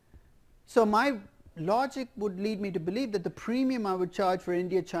 So my logic would lead me to believe that the premium I would charge for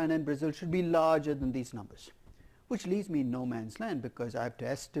India, China, and Brazil should be larger than these numbers. which leaves me in no man's land because I have to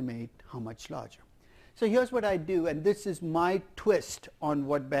estimate how much larger. So here's what I do, and this is my twist on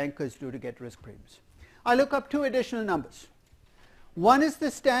what bankers do to get risk premiums. I look up two additional numbers. One is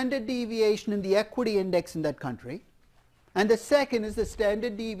the standard deviation in the equity index in that country, and the second is the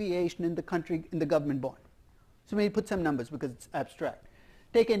standard deviation in the country in the government bond. So maybe put some numbers because it's abstract.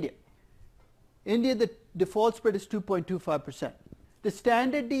 Take India. India, the default spread is 2.25%. The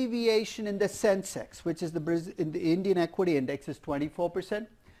standard deviation in the Sensex, which is in the Indian equity index, is 24%.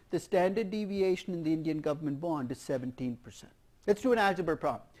 The standard deviation in the Indian government bond is 17%. Let's do an algebra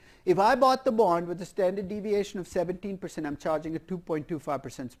problem. If I bought the bond with a standard deviation of 17%, I'm charging a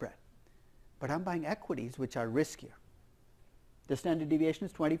 2.25% spread. But I'm buying equities which are riskier. The standard deviation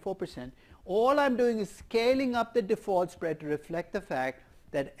is 24%. All I'm doing is scaling up the default spread to reflect the fact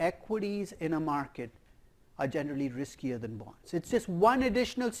that equities in a market are generally riskier than bonds. It's just one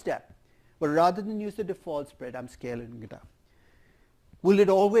additional step. But rather than use the default spread, I'm scaling it up. Will it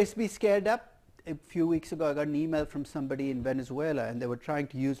always be scaled up? A few weeks ago, I got an email from somebody in Venezuela, and they were trying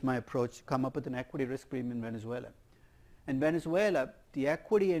to use my approach to come up with an equity risk premium in Venezuela. In Venezuela, the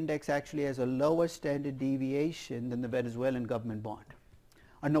equity index actually has a lower standard deviation than the Venezuelan government bond.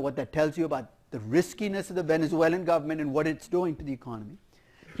 I don't know what that tells you about the riskiness of the Venezuelan government and what it's doing to the economy.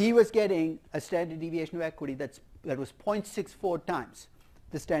 He was getting a standard deviation of equity that was 0.64 times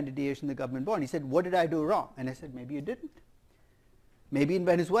the standard deviation of the government bond. He said, what did I do wrong? And I said, maybe you didn't. Maybe in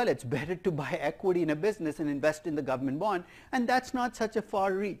Venezuela it's better to buy equity in a business and invest in the government bond, and that's not such a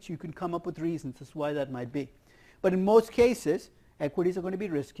far reach. You can come up with reasons as to why that might be. But in most cases, equities are going to be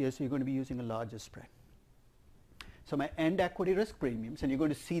riskier, so you're going to be using a larger spread. So my end equity risk premiums, and you're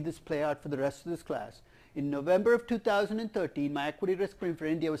going to see this play out for the rest of this class. In November of 2013, my equity risk premium for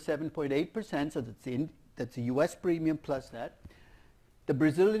India was 7.8%, so that's the US premium plus that. The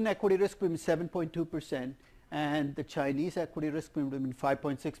Brazilian equity risk premium is 7.2%. And the Chinese equity risk premium being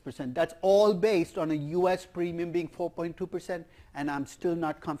 5.6%. That's all based on a US premium being 4.2%, and I'm still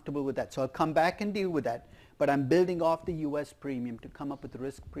not comfortable with that. So I'll come back and deal with that, but I'm building off the US premium to come up with the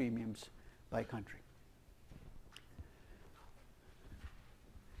risk premiums by country.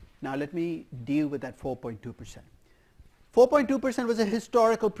 Now let me deal with that 4.2%. 4.2% was a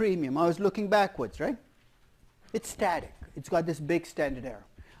historical premium. I was looking backwards, right? It's static. It's got this big standard error.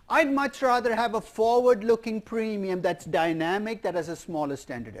 I'd much rather have a forward-looking premium that's dynamic, that has a smaller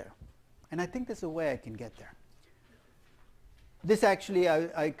standard error. And I think there's a way I can get there. This actually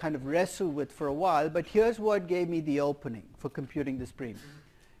I kind of wrestled with for a while, but here's what gave me the opening for computing this premium.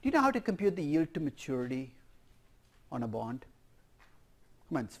 Do you know how to compute the yield to maturity on a bond?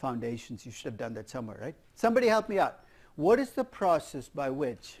 Come on, it's foundations. You should have done that somewhere, right? Somebody help me out. What is the process by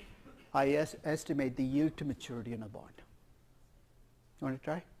which I estimate the yield to maturity on a bond? You want to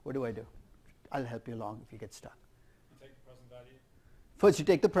try? What do I do? I'll help you along if you get stuck. You take the present value. First you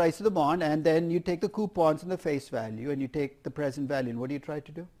take the price of the bond, and then you take the coupons and the face value, and you take the present value. And what do you try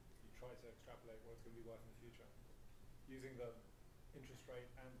to do? You try to extrapolate what it's going to be worth in the future using the interest rate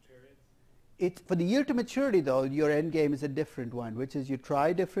and period. For the yield to maturity, though, your end game is a different one, which is you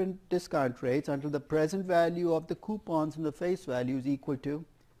try different discount rates until the present value of the coupons and the face value is equal to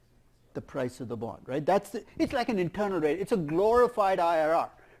the price of the bond, right? It's like an internal rate. It's a glorified IRR,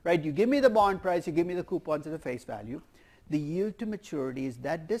 right? You give me the bond price, you give me the coupons and the face value. The yield to maturity is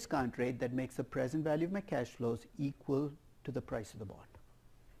that discount rate that makes the present value of my cash flows equal to the price of the bond.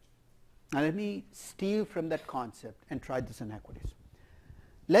 Now let me steal from that concept and try this in equities.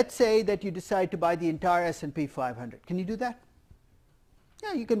 Let's say that you decide to buy the entire S&P 500. Can you do that?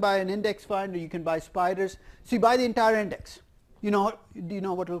 Yeah, you can buy an index fund, or you can buy spiders. So you buy the entire index. Do you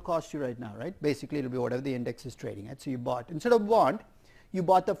know what it will cost you right now, right? Basically, it will be whatever the index is trading at. So you bought, instead of bond, you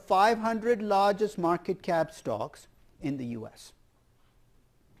bought the 500 largest market cap stocks in the US.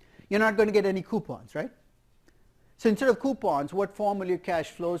 You're not going to get any coupons, right? So instead of coupons, what form will your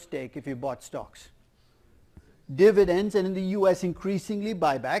cash flows take if you bought stocks? Dividends, and in the US increasingly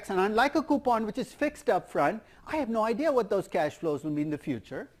buybacks. And unlike a coupon which is fixed up front, I have no idea what those cash flows will be in the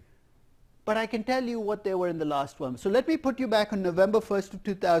future. But I can tell you what they were in the last one. So let me put you back on November 1st of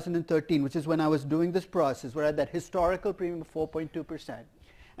 2013, which is when I was doing this process, where I had that historical premium of 4.2%,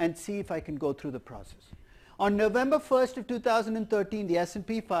 and see if I can go through the process. On November 1st of 2013, the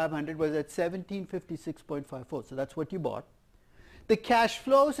S&P 500 was at 1756.54, so that's what you bought. The cash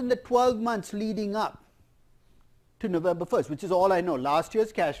flows in the 12 months leading up to November 1st, which is all I know, last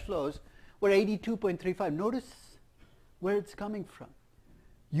year's cash flows were 82.35. Notice where it's coming from.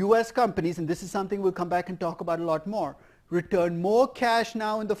 US companies, and this is something we'll come back and talk about a lot more, return more cash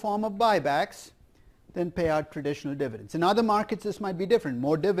now in the form of buybacks than pay out traditional dividends. In other markets this might be different,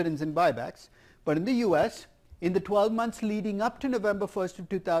 more dividends than buybacks, but in the US In the 12 months leading up to November 1st of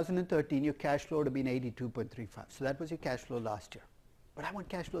 2013, your cash flow would have been 82.35. So that was your cash flow last year. But I want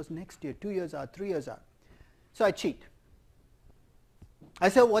cash flows next year, 2 years out, 3 years out. So I cheat. I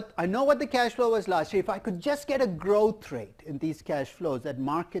said, I know what the cash flow was last year. If I could just get a growth rate in these cash flows that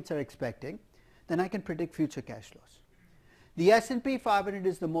markets are expecting, then I can predict future cash flows. The S&P 500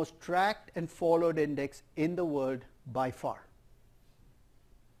 is the most tracked and followed index in the world by far.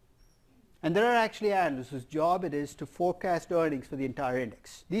 And there are actually analysts whose job it is to forecast earnings for the entire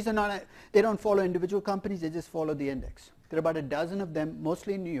index. These are not, they don't follow individual companies, they just follow the index. There are about a dozen of them,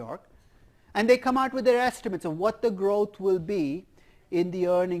 mostly in New York. And they come out with their estimates of what the growth will be in the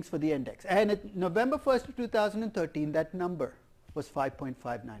earnings for the index. And at November 1st of 2013, that number was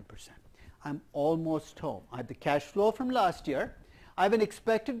 5.59%. I'm almost home. I have the cash flow from last year. I have an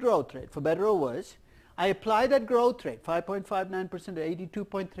expected growth rate, for better or worse. I apply that growth rate, 5.59% to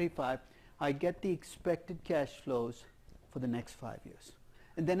 82.35. I get the expected cash flows for the next 5 years.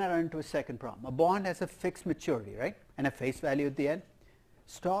 And then I run into a second problem. A bond has a fixed maturity, right? And a face value at the end.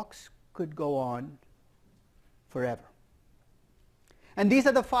 Stocks could go on forever. And these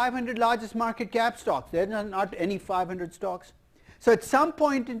are the 500 largest market cap stocks. There are not any 500 stocks. So at some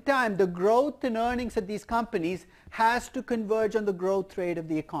point in time, the growth in earnings at these companies has to converge on the growth rate of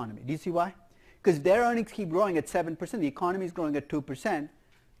the economy. Do you see why? Because their earnings keep growing at 7%. The economy is growing at 2%.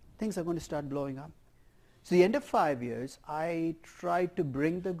 Things are going to start blowing up. So at the end of 5 years, I tried to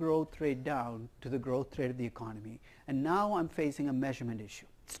bring the growth rate down to the growth rate of the economy. And now I'm facing a measurement issue.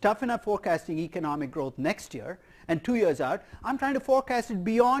 It's tough enough forecasting economic growth next year and 2 years out. I'm trying to forecast it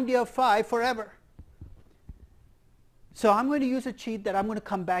beyond year 5 forever. So I'm going to use a cheat that I'm going to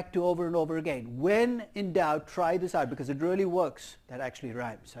come back to over and over again. When in doubt, try this out because it really works. That actually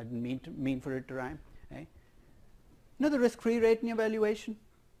rhymes. I didn't mean for it to rhyme. Okay? You know the risk-free rate in your valuation?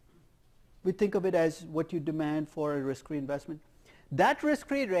 We think of it as what you demand for a risk-free investment. That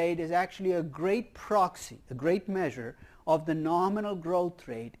risk-free rate is actually a great proxy, a great measure of the nominal growth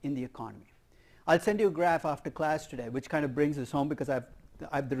rate in the economy. I'll send you a graph after class today, which kind of brings us home because I've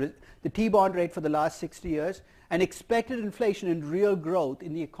the T-bond rate for the last 60 years and expected inflation and real growth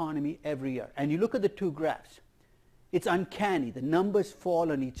in the economy every year. And you look at the two graphs. It's uncanny. The numbers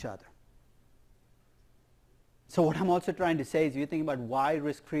fall on each other. So what I'm also trying to say is if you think about why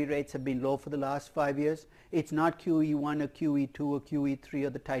risk-free rates have been low for the last 5 years, it's not QE1 or QE2 or QE3 or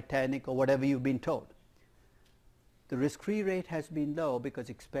the Titanic or whatever you've been told. The risk-free rate has been low because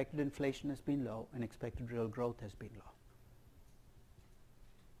expected inflation has been low and expected real growth has been low.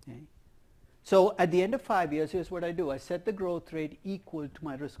 Okay? So at the end of 5 years, here's what I do. I set the growth rate equal to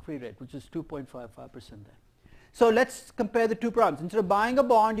my risk-free rate, which is 2.55% then. So let's compare the two problems. Instead of buying a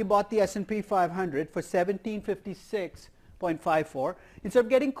bond, you bought the S&P 500 for 1756.54. Instead of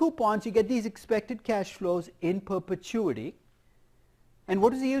getting coupons, you get these expected cash flows in perpetuity. And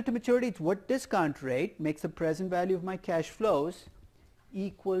what is the yield to maturity? It's what discount rate makes the present value of my cash flows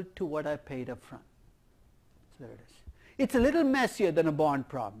equal to what I paid up front. So there it is. It's a little messier than a bond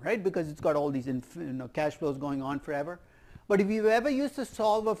problem, right? Because it's got all these cash flows going on forever. But if you've ever used a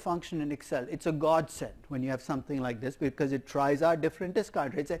solver function in Excel, it's a godsend when you have something like this because it tries out different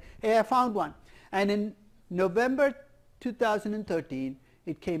discount rates. Say, hey, I found one. And in November 2013,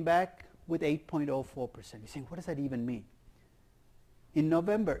 it came back with 8.04%. You're saying, what does that even mean? In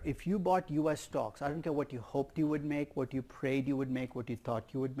November, if you bought US stocks, I don't care what you hoped you would make, what you prayed you would make, what you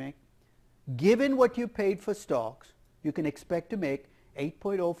thought you would make. Given what you paid for stocks, you can expect to make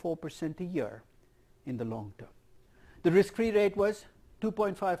 8.04% a year in the long term. The risk-free rate was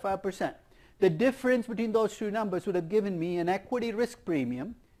 2.55%. The difference between those two numbers would have given me an equity risk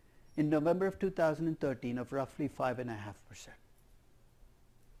premium in November of 2013 of roughly 5.5%.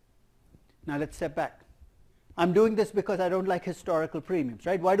 Now let's step back. I'm doing this because I don't like historical premiums,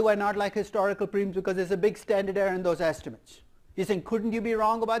 right? Why do I not like historical premiums? Because there's a big standard error in those estimates. You're saying, couldn't you be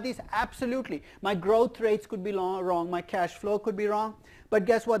wrong about these? Absolutely. My growth rates could be wrong. My cash flow could be wrong. But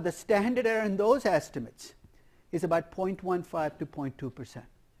guess what? The standard error in those estimates is about 0.15 to 0.2%.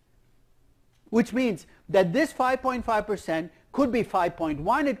 Which means that this 5.5% could be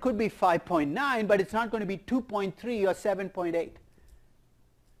 5.1, it could be 5.9, but it's not going to be 2.3 or 7.8.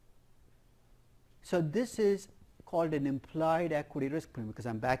 So this is called an implied equity risk premium because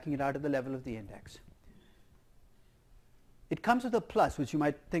I'm backing it out of the level of the index. It comes with a plus, which you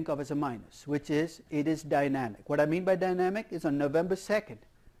might think of as a minus, which is it is dynamic. What I mean by dynamic is on November 2nd,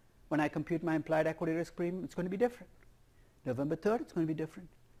 when I compute my implied equity risk premium, it's going to be different. November 3rd, it's going to be different.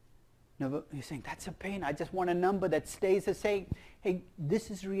 You're saying, that's a pain. I just want a number that stays the same. Hey, this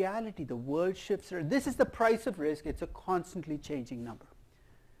is reality. The world shifts. This is the price of risk. It's a constantly changing number.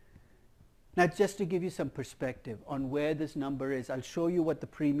 Now, just to give you some perspective on where this number is, I'll show you what the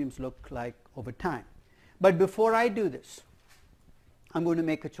premiums look like over time. But before I do this, I'm going to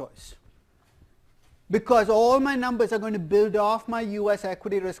make a choice. Because all my numbers are going to build off my US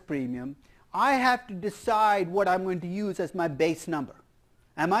equity risk premium, I have to decide what I'm going to use as my base number.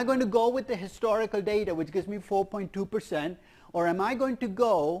 Am I going to go with the historical data, which gives me 4.2%, or am I going to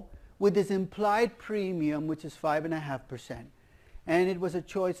go with this implied premium, which is 5.5%? And it was a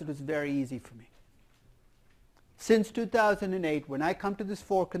choice that was very easy for me. Since 2008, when I come to this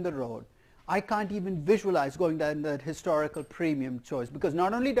fork in the road, I can't even visualize going down that historical premium choice, because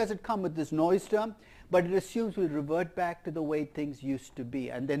not only does it come with this noise term, but it assumes we'll revert back to the way things used to be,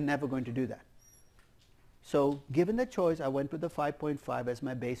 and they're never going to do that. So given the choice, I went with the 5.5 as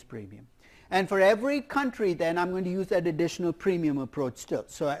my base premium. And for every country, then, I'm going to use that additional premium approach still.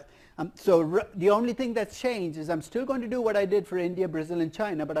 So the only thing that's changed is I'm still going to do what I did for India, Brazil, and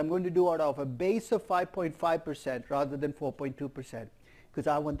China, but I'm going to do it off a base of 5.5% rather than 4.2%, because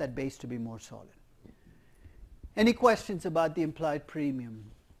I want that base to be more solid. Any questions about the implied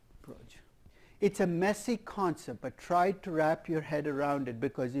premium approach? It's a messy concept, but try to wrap your head around it,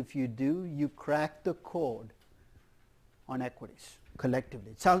 because if you do, you crack the code on equities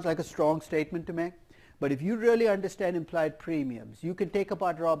collectively. It sounds like a strong statement to make, but if you really understand implied premiums, you can take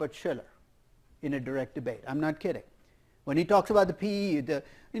apart Robert Shiller in a direct debate. I'm not kidding. When he talks about the PE,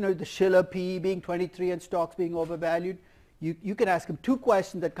 the Shiller PE being 23 and stocks being overvalued, you can ask him two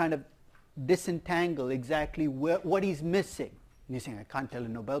questions that kind of disentangle exactly what he's missing. And you're saying, I can't tell a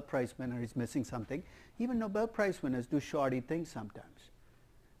Nobel Prize winner he's missing something. Even Nobel Prize winners do shoddy things sometimes.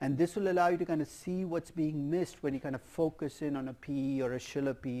 And this will allow you to kind of see what's being missed when you kind of focus in on a PE or a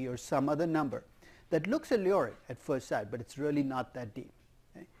Shiller PE or some other number that looks alluring at first sight, but it's really not that deep.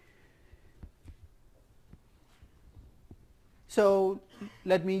 Okay? So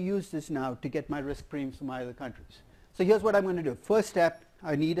let me use this now to get my risk premiums from my other countries. So here's what I'm going to do. First step,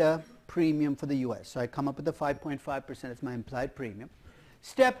 I need a premium for the US. So I come up with the 5.5% as my implied premium.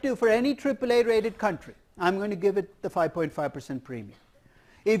 Step two, for any AAA rated country, I'm going to give it the 5.5% premium.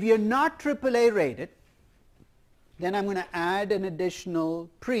 If you're not AAA rated, then I'm going to add an additional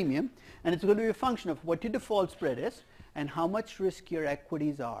premium, and it's going to be a function of what your default spread is and how much riskier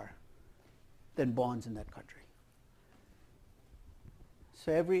equities are than bonds in that country.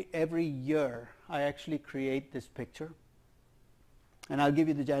 So every year, I actually create this picture. And I'll give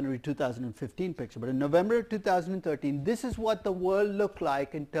you the January 2015 picture. But in November 2013, this is what the world looked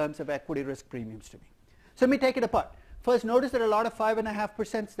like in terms of equity risk premiums to me. So let me take it apart. First, notice that a lot of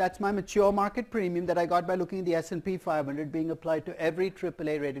 5.5%, that's my mature market premium that I got by looking at the S&P 500 being applied to every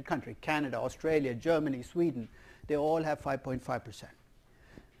AAA rated country. Canada, Australia, Germany, Sweden, they all have 5.5%.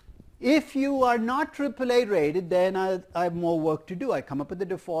 If you are not AAA rated, then I have more work to do. I come up with the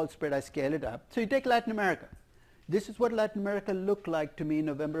default spread, I scale it up. So you take Latin America. This is what Latin America looked like to me in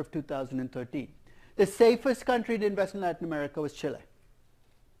November of 2013. The safest country to invest in Latin America was Chile,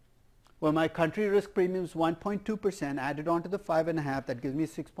 where my country risk premium is 1.2%, added on to the 5.5, that gives me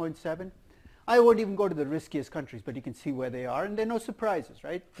 6.7. I won't even go to the riskiest countries, but you can see where they are, and there are no surprises,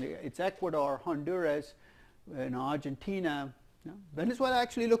 right? It's Ecuador, Honduras, Argentina. Venezuela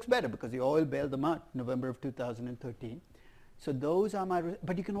actually looks better because the oil bailed them out in November of 2013. So those are my,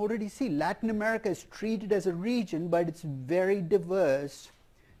 but you can already see Latin America is treated as a region, but it's very diverse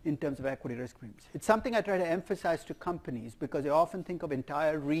in terms of equity risk premiums. It's something I try to emphasize to companies because they often think of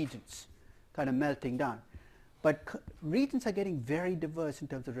entire regions kind of melting down. But regions are getting very diverse in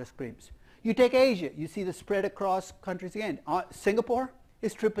terms of risk premiums. You take Asia, you see the spread across countries again. Singapore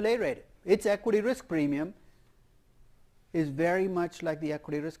is AAA rated. Its equity risk premium is very much like the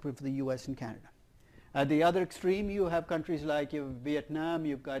equity risk premium for the US and Canada. At the other extreme, you have countries like Vietnam,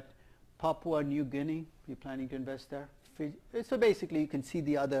 you've got Papua New Guinea, you're planning to invest there. So basically you can see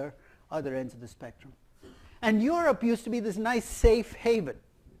the other ends of the spectrum. And Europe used to be this nice safe haven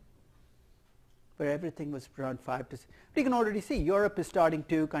where everything was around 5%. But you can already see Europe is starting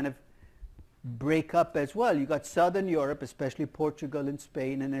to kind of break up as well. You got Southern Europe, especially Portugal and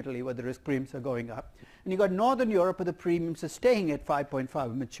Spain and Italy, where the risk premiums are going up. And you got Northern Europe where the premiums are staying at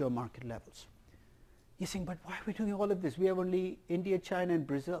 5.5 mature market levels. You're saying, but why are we doing all of this? We have only India, China, and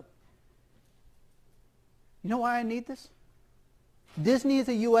Brazil. You know why I need this? Disney is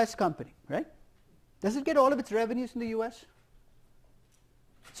a US company, right? Does it get all of its revenues in the US?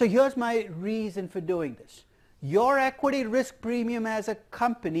 So here's my reason for doing this. Your equity risk premium as a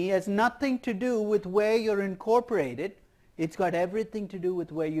company has nothing to do with where you're incorporated. It's got everything to do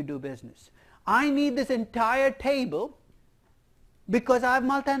with where you do business. I need this entire table because I have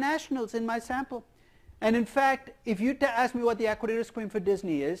multinationals in my sample. And in fact, if you ask me what the equity risk premium for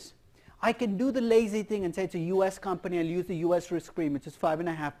Disney is, I can do the lazy thing and say it's a US company, I'll use the US risk premium, which is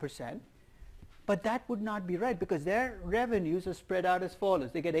 5.5%. But that would not be right because their revenues are spread out as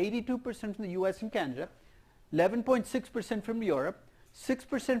follows. They get 82% from the US and Canada, 11.6% from Europe,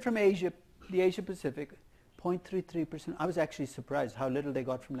 6% from Asia, the Asia Pacific, 0.33%. I was actually surprised how little they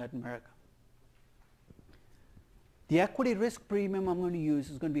got from Latin America. The equity risk premium I'm going to use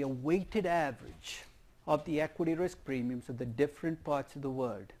is going to be a weighted average of the equity risk premiums of the different parts of the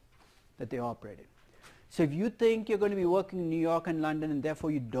world that they operate in. So if you think you're going to be working in New York and London and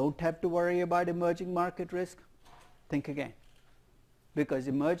therefore you don't have to worry about emerging market risk, think again. Because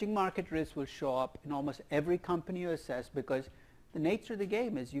emerging market risk will show up in almost every company you assess because the nature of the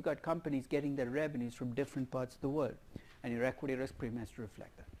game is you've got companies getting their revenues from different parts of the world and your equity risk premium has to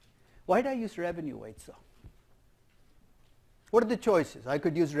reflect that. Why do I use revenue weights though? What are the choices? I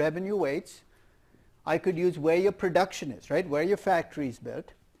could use revenue weights. I could use where your production is, right? Where your factory is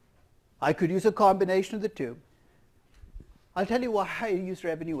built. I could use a combination of the two. I'll tell you why I use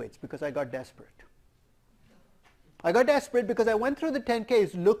revenue weights, because I got desperate. I got desperate because I went through the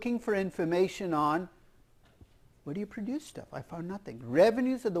 10Ks looking for information on where do you produce stuff. I found nothing.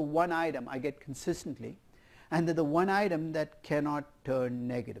 Revenues are the one item I get consistently, and they're the one item that cannot turn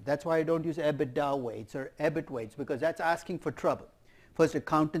negative. That's why I don't use EBITDA weights or EBIT weights, because that's asking for trouble. First,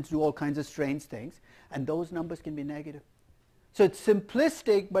 accountants do all kinds of strange things, and those numbers can be negative. So it's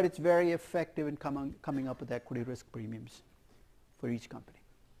simplistic, but it's very effective in coming up with equity risk premiums for each company.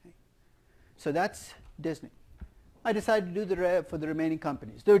 Okay. So that's Disney. I decided to do for the remaining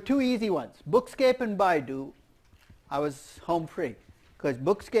companies. There were two easy ones. Bookscape and Baidu, I was home free. Because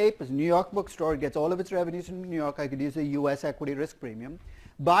Bookscape is a New York bookstore. It gets all of its revenues from New York. I could use a US equity risk premium.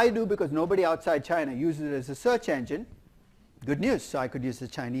 Baidu, because nobody outside China uses it as a search engine. Good news. So I could use the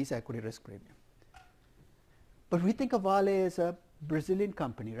Chinese equity risk premium. But we think of Vale as a Brazilian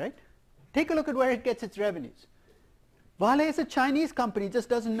company, right? Take a look at where it gets its revenues. Vale is a Chinese company, just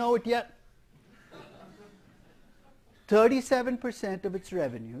doesn't know it yet. 37% of its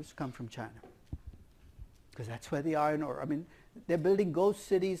revenues come from China. Because that's where the iron ore, I mean, they're building ghost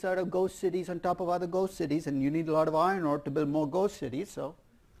cities out of ghost cities on top of other ghost cities, and you need a lot of iron ore to build more ghost cities, so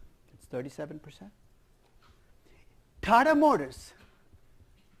it's 37%. Tata Motors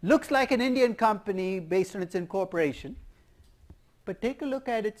looks like an Indian company based on its incorporation, but take a look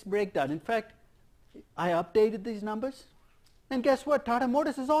at its breakdown. In fact, I updated these numbers, and guess what? Tata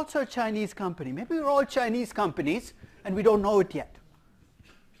Motors is also a Chinese company. Maybe we're all Chinese companies, and we don't know it yet.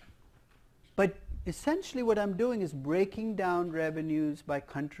 But essentially what I'm doing is breaking down revenues by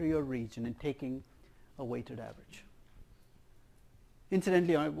country or region and taking a weighted average.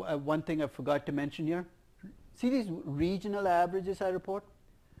 Incidentally, one thing I forgot to mention here, see these regional averages I report?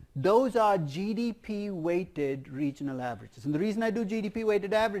 Those are GDP-weighted regional averages. And the reason I do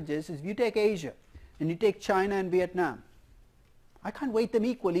GDP-weighted averages is if you take Asia and you take China and Vietnam, I can't weight them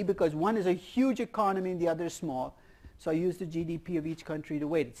equally because one is a huge economy and the other is small. So I use the GDP of each country to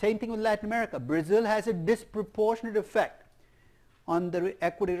weight it. Same thing with Latin America. Brazil has a disproportionate effect on the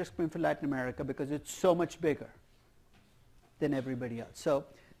equity risk premium for Latin America because it's so much bigger than everybody else. So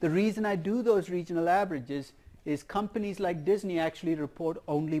the reason I do those regional averages is companies like Disney actually report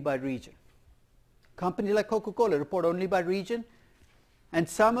only by region. Companies like Coca-Cola report only by region. And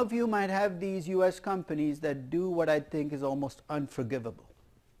some of you might have these US companies that do what I think is almost unforgivable,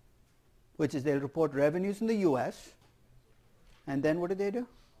 which is they'll report revenues in the US, and then what do?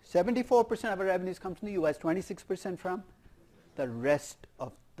 74% of our revenues come from the US, 26% from the rest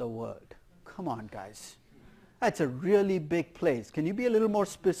of the world. Come on, guys. That's a really big place. Can you be a little more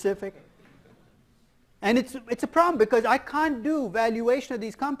specific? And it's a problem because I can't do valuation of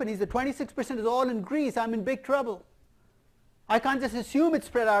these companies. The 26% is all in Greece. I'm in big trouble. I can't just assume it's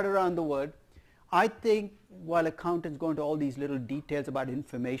spread out around the world. I think while accountants go into all these little details about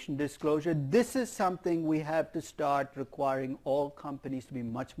information disclosure, this is something we have to start requiring all companies to be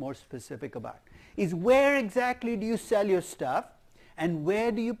much more specific about. Is where exactly do you sell your stuff and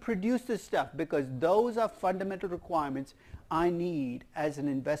where do you produce the stuff? Because those are fundamental requirements I need as an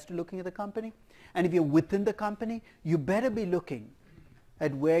investor looking at the company. And if you're within the company, you better be looking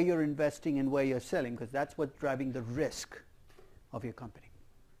at where you're investing and where you're selling, because that's what's driving the risk of your company.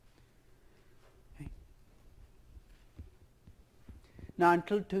 Okay. Now,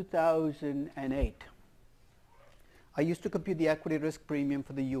 until 2008, I used to compute the equity risk premium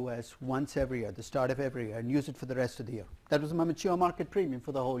for the US once every year, the start of every year, and use it for the rest of the year. That was my mature market premium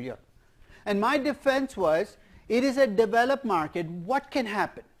for the whole year. And my defense was, it is a developed market. What can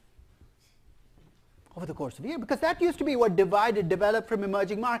happen over the course of a year? Because that used to be what divided developed from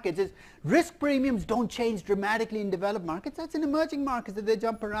emerging markets, is risk premiums don't change dramatically in developed markets. That's in emerging markets that they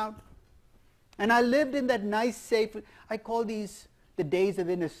jump around. And I lived in that nice, safe, I call these the days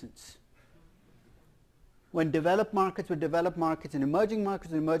of innocence. When developed markets were developed markets and emerging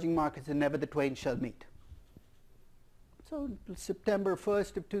markets and never the twain shall meet. So September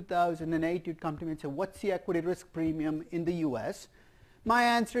 1st of 2008, you'd come to me and say, what's the equity risk premium in the US? My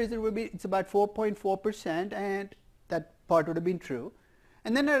answer is it's about 4.4%, and that part would have been true.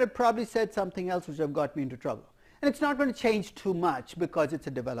 And then I'd have probably said something else which would have got me into trouble. And it's not going to change too much because it's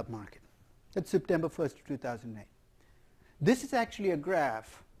a developed market. That's September 1st of 2008. This is actually a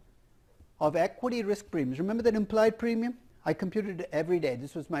graph of equity risk premiums. Remember that implied premium? I computed it every day.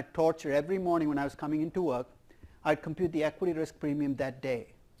 This was my torture. Every morning when I was coming into work, I'd compute the equity risk premium that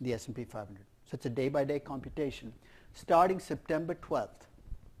day, the S&P 500. So it's a day-by-day computation, starting September 12th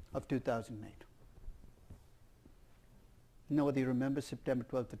of 2008. Nobody remembers September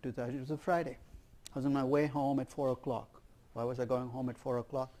 12th of 2000. It was a Friday. I was on my way home at 4 o'clock. Why was I going home at 4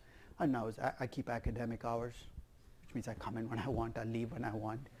 o'clock? I don't know. I keep academic hours, which means I come in when I want, I leave when I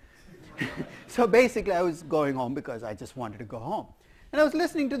want. So basically I was going home because I just wanted to go home. And I was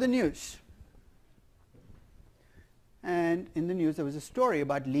listening to the news. And in the news there was a story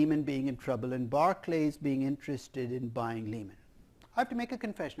about Lehman being in trouble and Barclays being interested in buying Lehman. I have to make a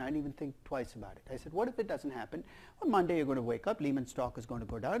confession. I didn't even think twice about it. I said, what if it doesn't happen? On Monday you're going to wake up, Lehman stock is going to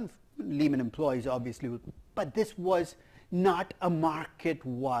go down. Lehman employees obviously will. But this was not a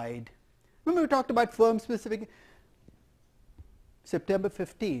market-wide. Remember we talked about firm-specific. September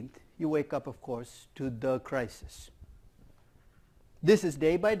 15th, you wake up, of course, to the crisis. This is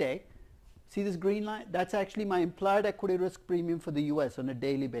day by day. See this green line? That's actually my implied equity risk premium for the US on a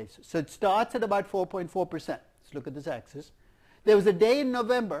daily basis. So it starts at about 4.4%. Let's look at this axis. There was a day in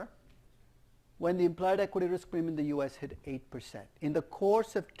November when the implied equity risk premium in the US hit 8%. In the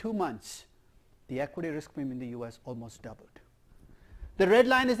course of 2 months, the equity risk premium in the US almost doubled. The red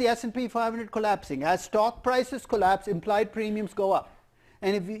line is the S&P 500 collapsing. As stock prices collapse, implied premiums go up.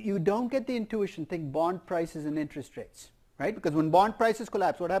 And if you don't get the intuition, think bond prices and interest rates, right? Because when bond prices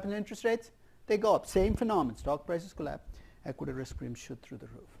collapse, what happens to interest rates? They go up. Same phenomenon. Stock prices collapse. Equity risk premiums shoot through the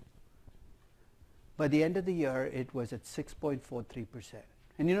roof. By the end of the year, it was at 6.43%.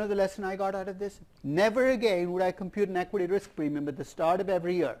 And you know the lesson I got out of this? Never again would I compute an equity risk premium at the start of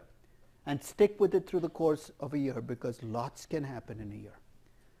every year and stick with it through the course of a year, because lots can happen in a year.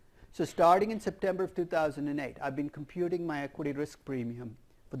 So starting in September of 2008, I've been computing my equity risk premium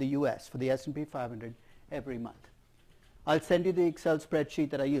for the US, for the S&P 500, every month. I'll send you the Excel spreadsheet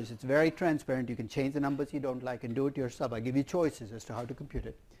that I use. It's very transparent. You can change the numbers you don't like and do it yourself. I give you choices as to how to compute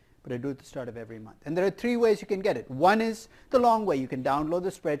it, but I do it at the start of every month. And there are 3 ways you can get it. One is the long way. You can download the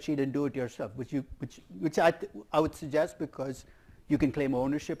spreadsheet and do it yourself, which I would suggest, because you can claim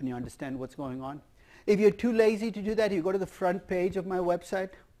ownership and you understand what's going on. If you're too lazy to do that, you go to the front page of my website.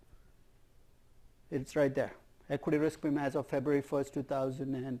 It's right there. Equity risk premium as of February 1st,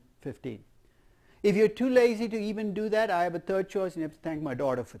 2015. If you're too lazy to even do that, I have a third choice, and you have to thank my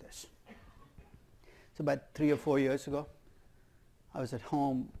daughter for this. So about 3 or 4 years ago, I was at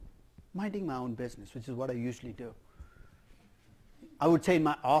home minding my own business, which is what I usually do. I would say in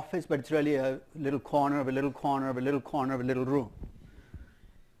my office, but it's really a little corner of a little corner of a little corner of a little room.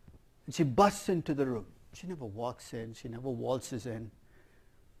 And she busts into the room. She never walks in. She never waltzes in.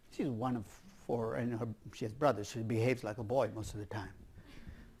 She's one of 4, and she has brothers. She behaves like a boy most of the time.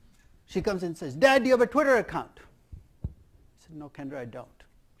 She comes in and says, Dad, do you have a Twitter account? I said, no, Kendra, I don't.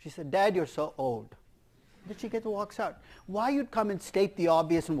 She said, Dad, you're so old. Then she walks out. Why you'd come and state the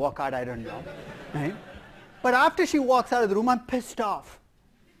obvious and walk out, I don't know. Right? But after she walks out of the room, I'm pissed off.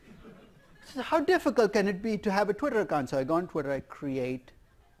 She says, how difficult can it be to have a Twitter account? So I go on Twitter, I create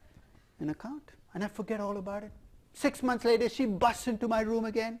an account, and I forget all about it. 6 months later, she busts into my room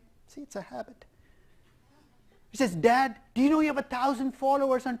again. See, it's a habit. She says, Dad, do you know you have 1,000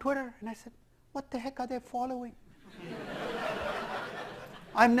 followers on Twitter? And I said, what the heck are they following?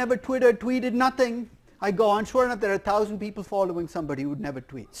 I've never tweeted nothing. I go on, sure enough, there are 1,000 people following somebody who never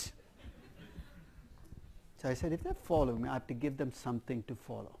tweets. So I said, if they're following me, I have to give them something to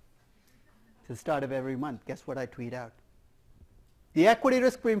follow. So the start of every month, guess what I tweet out? The equity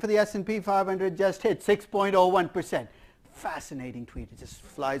risk premium for the S&P 500 just hit 6.01%. Fascinating tweet. It just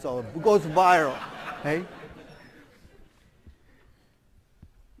flies all over, goes viral. Right?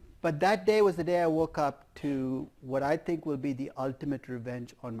 But that day was the day I woke up to what I think will be the ultimate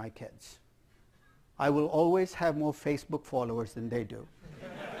revenge on my kids. I will always have more Facebook followers than they do.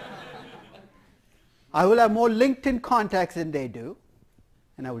 I will have more LinkedIn contacts than they do.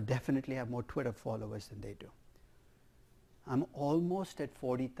 And I will definitely have more Twitter followers than they do. I'm almost at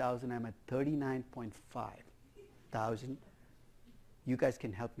 40,000. I'm at 39.5 thousand. you guys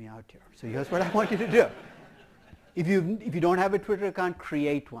can help me out here. So here's what I want you to do. If you don't have a Twitter account,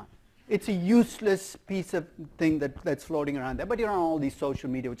 create one. It's a useless piece of thing that's floating around there, but you're on all these social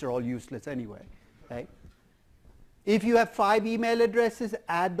media, which are all useless anyway. Right? If you have 5 email addresses,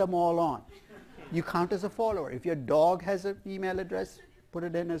 add them all on. You count as a follower. If your dog has an email address, put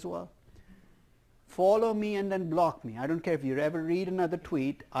it in as well. Follow me and then block me. I don't care if you ever read another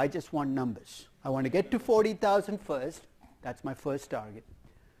tweet. I just want numbers. I want to get to 40,000 first. That's my first target.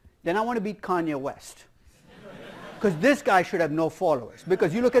 Then I want to beat Kanye West. Because this guy should have no followers.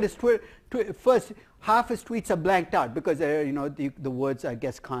 Because you look at his Twitter, first half his tweets are blanked out because the words, I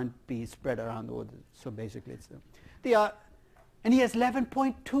guess, can't be spread around the world. So basically it's and he has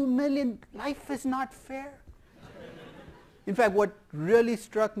 11.2 million. Life is not fair. In fact, what really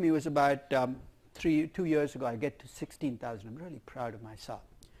struck me was about 2 years ago, I get to 16,000. I'm really proud of myself.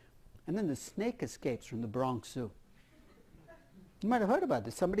 And then the snake escapes from the Bronx Zoo. You might have heard about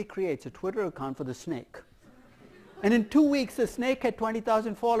this. Somebody creates a Twitter account for the snake. And in 2 weeks, the snake had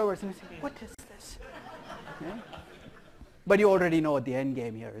 20,000 followers. And I said, what is this? Yeah? But you already know what the end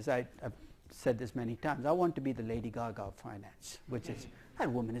game here is. I've said this many times. I want to be the Lady Gaga of finance, which is,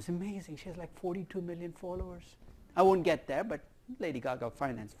 that woman is amazing. She has like 42 million followers. I won't get there, but Lady Gaga of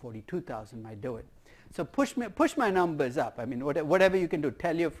finance, 42,000 might do it. So push my numbers up. I mean, whatever you can do.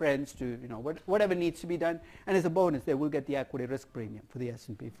 Tell your friends to, whatever needs to be done. And as a bonus, they will get the equity risk premium for the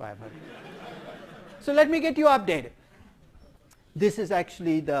S&P 500. So let me get you updated. This is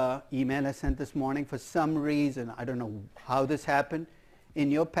actually the email I sent this morning. For some reason, I don't know how this happened. In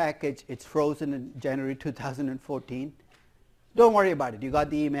your package, it's frozen in January 2014. Don't worry about it. You got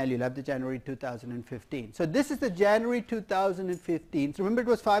the email. You'll have the January 2015. So this is the January 2015. So remember, it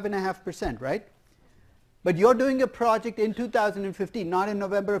was 5.5%, right? But you're doing a project in 2015, not in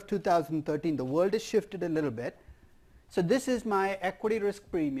November of 2013. The world has shifted a little bit. So this is my equity risk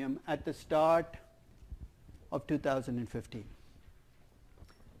premium at the start of 2015.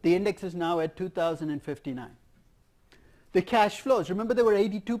 The index is now at 2059. The cash flows, remember they were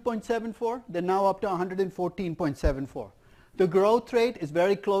 82.74? They're now up to 114.74. The growth rate is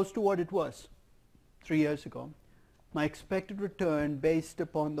very close to what it was 3 years ago. My expected return based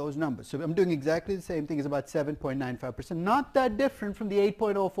upon those numbers. So I'm doing exactly the same thing, is about 7.95%. Not that different from the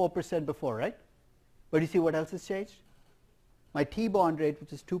 8.04% before, right? But you see what else has changed? My T-bond rate,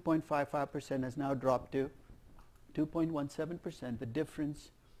 which is 2.55%, has now dropped to 2.17%. The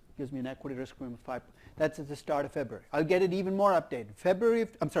difference gives me an equity risk premium of 5. That's at the start of February. I'll get it even more updated.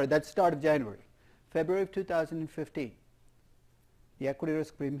 That's start of January. February of 2015. The equity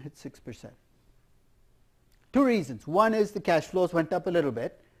risk premium hit 6%. 2 reasons. One is the cash flows went up a little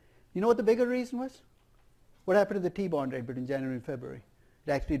bit. You know what the bigger reason was? What happened to the T-bond rate between January and February?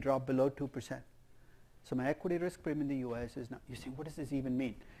 It actually dropped below 2%. So my equity risk premium in the US is now, you see, what does this even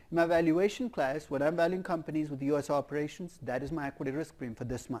mean? In my valuation class, when I'm valuing companies with US operations, that is my equity risk premium for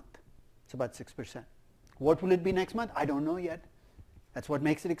this month. It's about 6%. What will it be next month? I don't know yet. That's what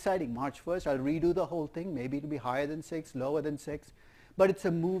makes it exciting. March 1st, I'll redo the whole thing. Maybe it'll be higher than 6, lower than 6. But it's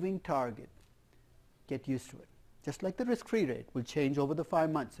a moving target. Get used to it. Just like the risk-free rate will change over the 5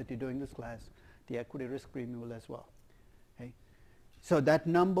 months that you're doing this class, the equity risk premium will as well. Okay? So that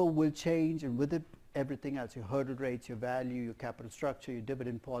number will change, and with it, everything else, your hurdle rates, your value, your capital structure, your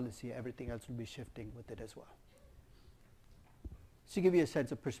dividend policy, everything else will be shifting with it as well. So to give you a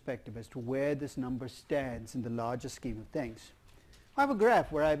sense of perspective as to where this number stands in the larger scheme of things, I have a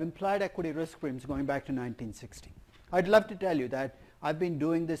graph where I've implied equity risk premiums going back to 1960. I'd love to tell you that I've been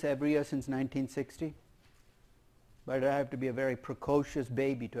doing this every year since 1960, but I have to be a very precocious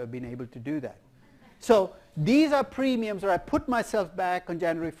baby to have been able to do that. So these are premiums where I put myself back on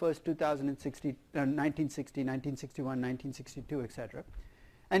January 1st, 1960, 1961, 1962, etc.,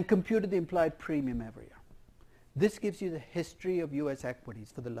 and computed the implied premium every year. This gives you the history of US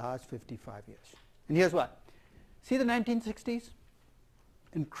equities for the last 55 years. And here's what. See the 1960s?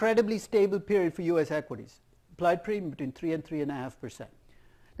 Incredibly stable period for US equities. Implied premium between 3 and 3.5%.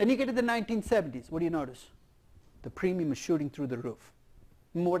 Then you get to the 1970s. What do you notice? The premium is shooting through the roof.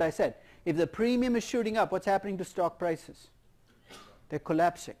 Remember what I said. If the premium is shooting up, what's happening to stock prices? They're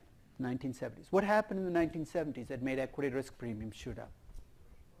collapsing. 1970s. What happened in the 1970s that made equity risk premiums shoot up?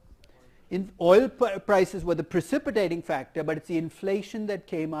 Oil prices were the precipitating factor, but it's the inflation that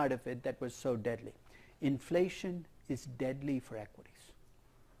came out of it that was so deadly. Inflation is deadly for equities.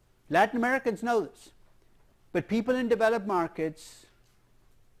 Latin Americans know this, but people in developed markets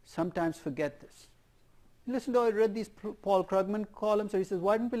sometimes forget this. Listen to, I read these Paul Krugman columns where he says,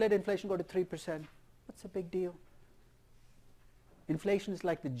 why don't we let inflation go to 3%? What's the big deal? Inflation is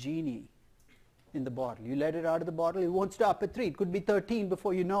like the genie in the bottle. You let it out of the bottle, it won't stop at 3. It could be 13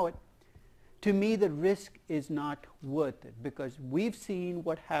 before you know it. To me, the risk is not worth it because we've seen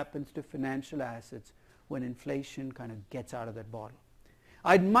what happens to financial assets when inflation kind of gets out of that bottle.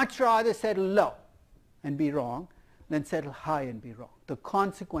 I'd much rather settle low and be wrong than settle high and be wrong. The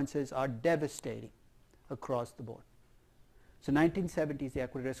consequences are devastating across the board. So 1970 is the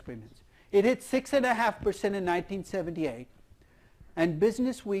equity risk premiums. It hit 6.5% in 1978, and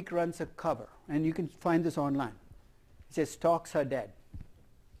Business Week runs a cover, and you can find this online. It says stocks are dead.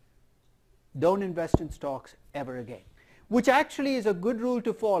 Don't invest in stocks ever again, which actually is a good rule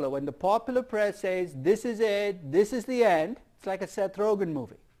to follow. When the popular press says this is it, this is the end, it's like a Seth Rogen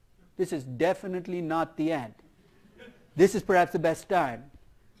movie. This is definitely not the end. This is perhaps the best time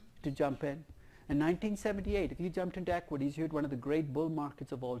to jump in. In 1978, if you jumped into equities, you had one of the great bull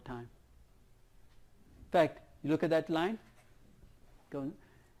markets of all time. In fact, you look at that line.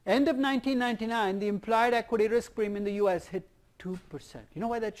 End of 1999, the implied equity risk premium in the US hit 2%. You know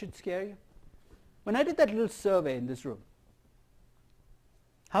why that should scare you? When I did that little survey in this room,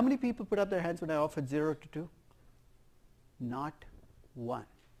 how many people put up their hands when I offered 0 to 2? Not one.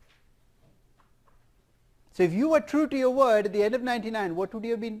 So if you were true to your word at the end of 99, what should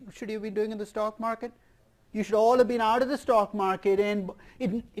you have been doing in the stock market? You should all have been out of the stock market, and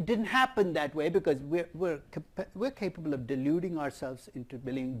it didn't happen that way because we're capable of deluding ourselves into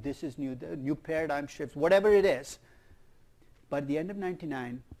believing this is new, the new paradigm shifts, whatever it is. But at the end of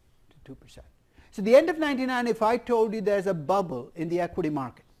 99 to 2%. So the end of 99, if I told you there's a bubble in the equity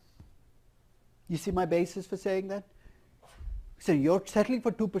market, you see my basis for saying that? So you're settling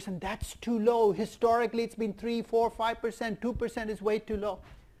for 2%, that's too low. Historically, it's been 3, 4, 5%. 2% is way too low.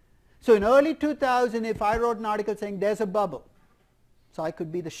 So in early 2000, if I wrote an article saying there's a bubble, so I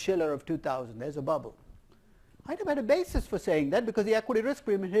could be the Schiller of 2000, there's a bubble, I'd have had a basis for saying that because the equity risk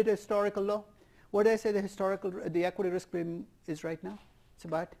premium hit a historical low. What did I say the equity risk premium is right now? It's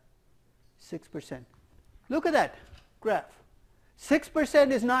about 6%. Look at that graph.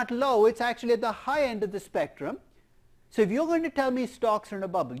 6% is not low, it's actually at the high end of the spectrum. So if you're going to tell me stocks are in a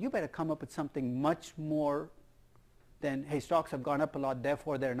bubble, you better come up with something much more than, hey, stocks have gone up a lot,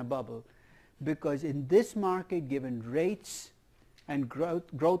 therefore they're in a bubble. Because in this market, given rates and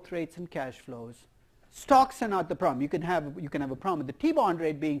growth rates and cash flows, stocks are not the problem. You can have a problem with the T-bond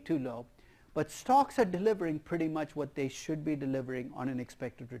rate being too low, but stocks are delivering pretty much what they should be delivering on an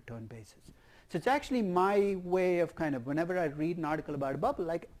expected return basis. So it's actually my way of kind of, whenever I read an article about a bubble,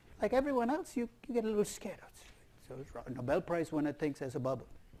 like everyone else, you get a little scared. So a Nobel Prize winner thinks there's a bubble.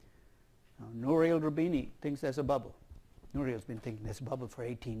 Nouriel Roubini thinks there's a bubble. Nouriel's been thinking there's a bubble for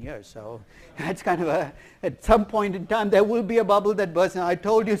 18 years, so that's kind of at some point in time there will be a bubble that bursts. I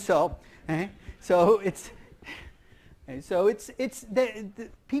told you so. So the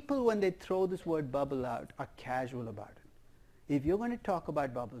people, when they throw this word bubble out, are casual about it. If you're going to talk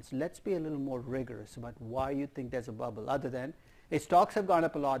about bubbles, let's be a little more rigorous about why you think there's a bubble, other than, hey, stocks have gone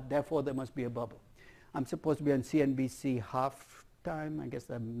up a lot, therefore there must be a bubble. I'm supposed to be on CNBC half time, I guess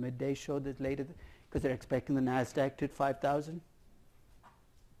the midday show that's later, because they're expecting the NASDAQ to hit 5,000.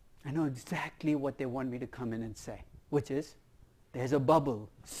 I know exactly what they want me to come in and say, which is, there's a bubble,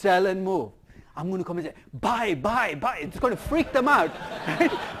 sell and move. I'm going to come and say, buy, buy, buy. It's going to freak them out.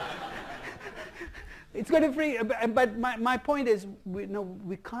 Right? It's going to freak, but my point is,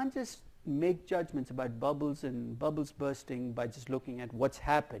 we can't just make judgments about bubbles and bubbles bursting by just looking at what's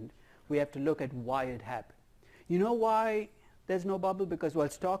happened. We have to look at why it happened. You know why there's no bubble? Because while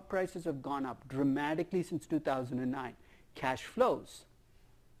stock prices have gone up dramatically since 2009, cash flows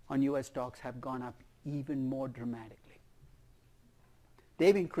on US stocks have gone up even more dramatically.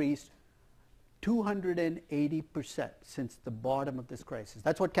 They've increased 280% since the bottom of this crisis.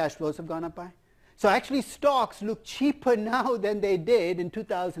 That's what cash flows have gone up by. So actually stocks look cheaper now than they did in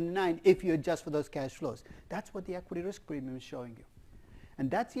 2009 if you adjust for those cash flows. That's what the equity risk premium is showing you. And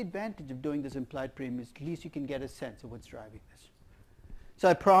that's the advantage of doing this implied premium, is at least you can get a sense of what's driving this. So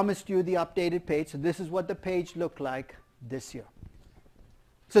I promised you the updated page. So this is what the page looked like this year.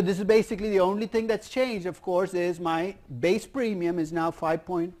 So this is basically the only thing that's changed, of course, is my base premium is now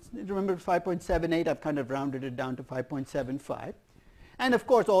 5.78. I've kind of rounded it down to 5.75. And of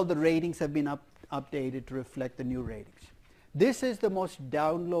course, all the ratings have been updated to reflect the new ratings. This is the most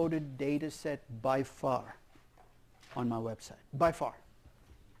downloaded data set by far on my website, by far.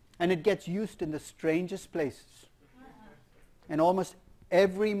 And it gets used in the strangest places. And almost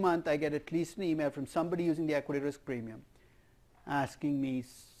every month I get at least an email from somebody using the equity risk premium asking me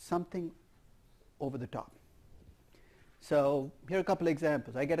something over the top. So here are a couple of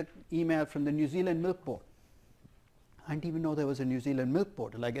examples. I get an email from the New Zealand Milk Board. I didn't even know there was a New Zealand Milk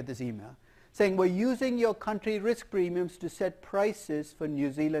Board till I get this email. saying we're using your country risk premiums to set prices for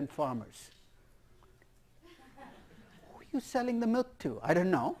New Zealand farmers. Who are you selling the milk to? I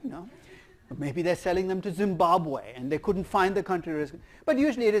don't know. Or maybe they're selling them to Zimbabwe and they couldn't find the country risk. But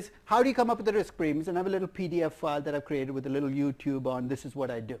usually it is, how do you come up with the risk premiums? And I have a little PDF file that I've created with a little YouTube on this is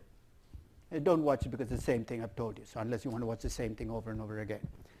what I do. And don't watch it because it's the same thing I've told you, so unless you want to watch the same thing over and over again.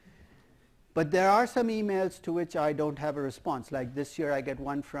 But there are some emails to which I don't have a response. Like this year I get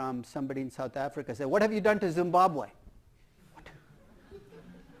one from somebody in South Africa say, what have you done to Zimbabwe? What?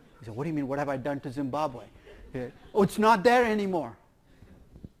 He said, what do you mean, what have I done to Zimbabwe? Oh, it's not there anymore.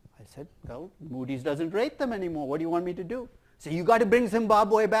 I said, well, Moody's doesn't rate them anymore. What do you want me to do? So you got to bring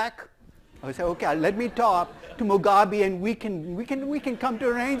Zimbabwe back? I said, okay, let me talk to Mugabe and we can come to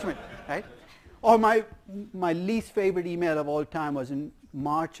arrangement, right? Or my least favorite email of all time was in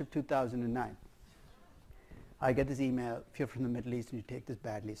March of 2009. I get this email, if you're from the Middle East and you take this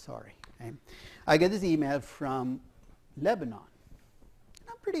badly, sorry. Okay? I get this email from Lebanon.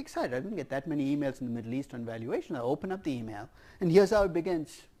 I'm pretty excited. I didn't get that many emails in the Middle East on valuation. I open up the email, and here's how it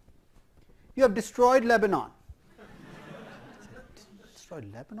begins. You have destroyed Lebanon.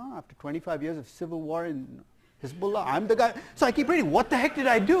 Destroyed Lebanon after 25 years of civil war in Hezbollah? I'm the guy. So I keep reading, what the heck did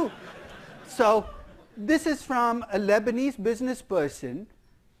I do? So this is from a Lebanese business person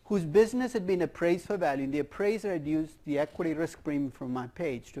whose business had been appraised for value, and the appraiser had used the equity risk premium from my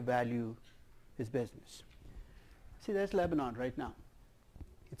page to value his business. See, there's Lebanon right now.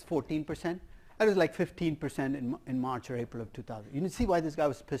 It's 14%. That was like 15% in March or April of 2000. You can see why this guy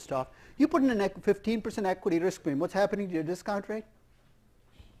was pissed off. You put in a 15% equity risk premium. What's happening to your discount rate?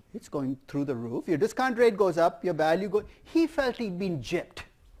 It's going through the roof. Your discount rate goes up. Your value goes. He felt he'd been gypped.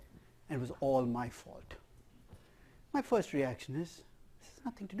 And it was all my fault. My first reaction is, this has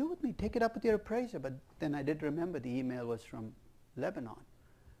nothing to do with me. Take it up with your appraiser. But then I did remember the email was from Lebanon.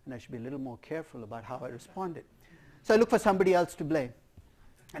 And I should be a little more careful about how I responded. So I looked for somebody else to blame.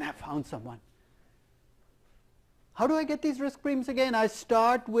 And I found someone. How do I get these risk premiums again? I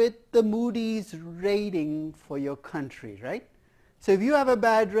start with the Moody's rating for your country, right? So if you have a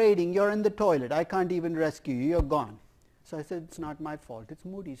bad rating, you're in the toilet. I can't even rescue you. You're gone. So I said, it's not my fault. It's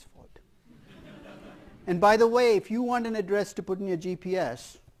Moody's fault. And by the way, if you want an address to put in your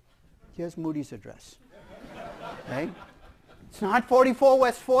GPS, here's Moody's address. Right? It's not 44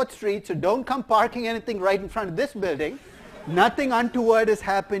 West 4th Street, so don't come parking anything right in front of this building. Nothing untoward has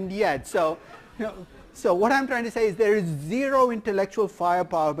happened yet. So what I'm trying to say is there is zero intellectual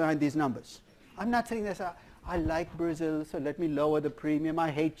firepower behind these numbers. I'm not saying this, I like Brazil, so let me lower the premium. I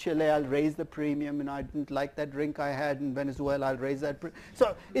hate Chile, I'll raise the premium. And I didn't like that drink I had in Venezuela, I'll raise that.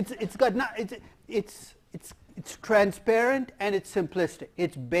 So it's transparent and it's simplistic.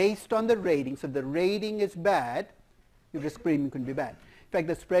 It's based on the rating. So if the rating is bad, your risk premium can be bad. In fact,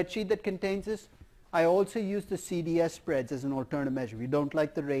 the spreadsheet that contains this, I also use the CDS spreads as an alternative measure. If you don't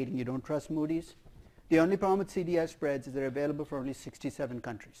like the rating, you don't trust Moody's. The only problem with CDS spreads is they're available for only 67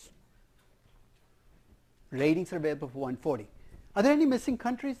 countries. Ratings are available for 140. Are there any missing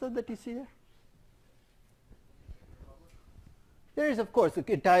countries though that you see there? There is, of course,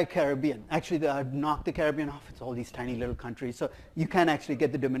 the entire Caribbean. Actually, I've knocked the Caribbean off. It's all these tiny little countries. So you can actually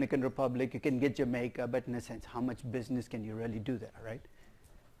get the Dominican Republic, you can get Jamaica, but in a sense, how much business can you really do there, right?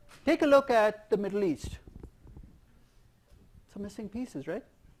 Take a look at the Middle East. Some missing pieces, right?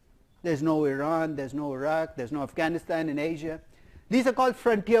 There's no Iran, there's no Iraq, there's no Afghanistan in Asia. These are called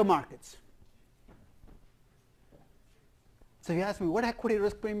frontier markets. So you ask me, what equity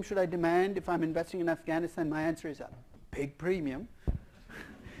risk premium should I demand if I'm investing in Afghanistan? My answer is a big premium.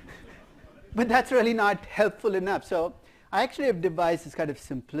 But that's really not helpful enough. So I actually have devised this kind of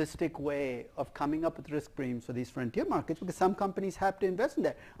simplistic way of coming up with risk premiums for these frontier markets because some companies have to invest in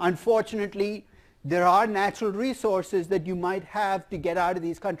that. Unfortunately, there are natural resources that you might have to get out of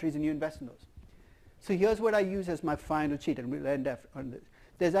these countries and you invest in those. So here's what I use as my final cheat, and we'll end on this.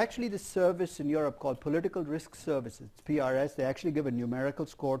 There's actually this service in Europe called Political Risk Services, it's PRS. They actually give a numerical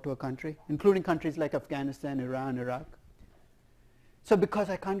score to a country, including countries like Afghanistan, Iran, Iraq. So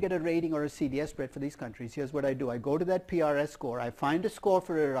because I can't get a rating or a CDS spread for these countries, here's what I do. I go to that PRS score. I find a score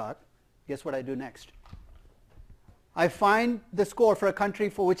for Iraq. Guess what I do next? I find the score for a country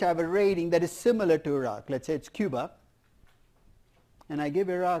for which I have a rating that is similar to Iraq. Let's say it's Cuba. And I give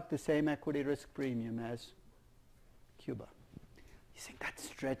Iraq the same equity risk premium as Cuba. You think that's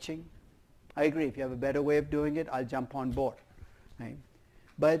stretching? I agree. If you have a better way of doing it, I'll jump on board. Right?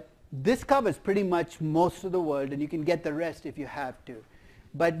 But this covers pretty much most of the world, and you can get the rest if you have to.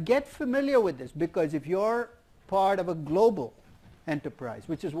 But get familiar with this, because if you're part of a global enterprise,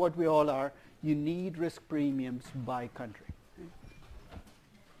 which is what we all are, you need risk premiums by country.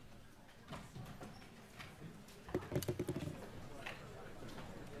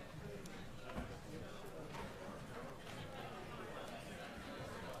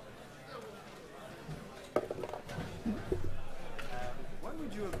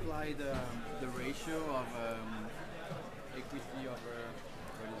 apply the ratio of equity over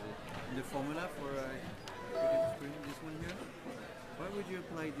what is it? The formula for equity screen, this one here. Why would you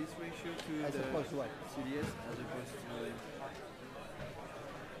apply this ratio to As the opposed to what? CDS as opposed to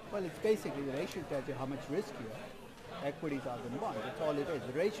Well, it's basically the ratio tells you how much risk you have. Equities are than bonds. That's all it is.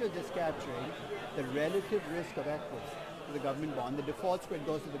 The ratio is just capturing the relative risk of equity to the government bond. The default spread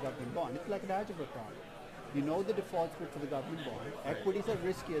goes to the government bond. It's like an algebra problem. You know the default spread for the government bond. Right. Equities are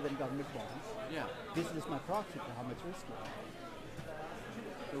riskier than government bonds. yeah? This is my proxy for how much risk you have.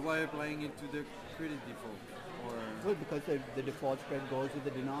 So why applying it to the credit default or? Well, because the default spread goes with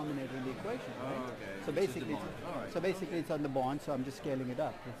the denominator in the equation, right? Oh, okay. So Which is the basically, bond. All right. so basically, it's on the bond. So I'm just scaling it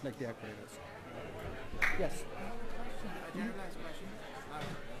up. It's like the equity risk. Yes. A generalized question.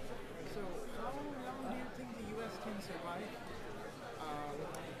 So how long do you think the U.S. can survive?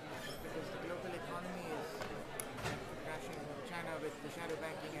 Because the global economy is crashing. China with the shadow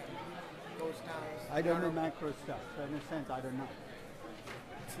banking and ghost towns. I don't know macro stuff. So in a sense, I don't know.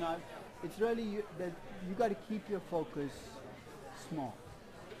 It's not. It's really that you got to keep your focus small.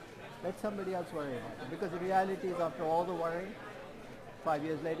 Let somebody else worry about it. Because the reality is, after all the worry, 5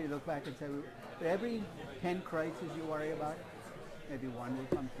 years later, you look back and say, for every 10 crises you worry about, maybe one will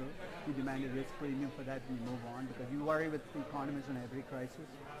come through. You demand a risk premium for that and you move on. Because you worry with the economists on every crisis,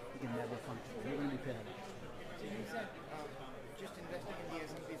 you can never function. You're going to be failed. So you said just investing in the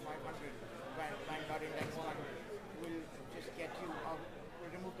S&P 500 Vanguard Index Fund will just get you out,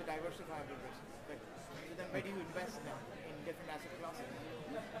 will remove the diversifiable risk. But so then where do you invest then in different asset classes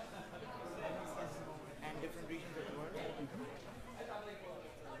and different regions of the world? In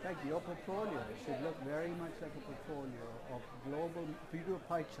fact, your portfolio should look very much like a portfolio of global, if you do a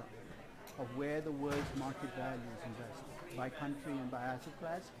pie chart of where the world's market value is invested by country and by asset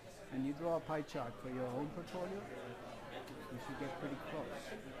class, and you draw a pie chart for your own portfolio, you should get pretty close.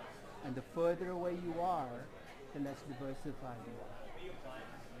 And the further away you are, the less diversified you are.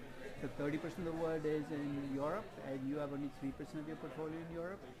 So 30% of the world is in Europe, and you have only 3% of your portfolio in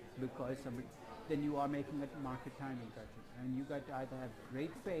Europe, because then you are making a market timing judgment. And you got to either have great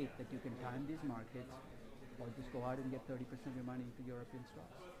faith that you can time these markets, or just go out and get 30% of your money into European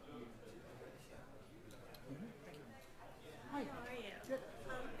stocks. Hi. How are you? Good.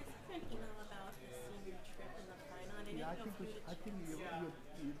 I sent an email about the senior trip and the sign-on. Yeah, I think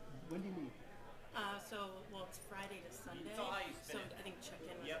when do you leave? Well, it's Friday to Sunday, so I think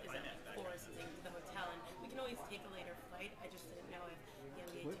check-in is at like 4 or something to the hotel, and we can always take a later flight. I just didn't know if the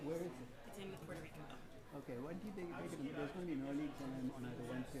NBA Where is it? It's in Puerto Rico. Okay, when do you think there's going to be an early exam on either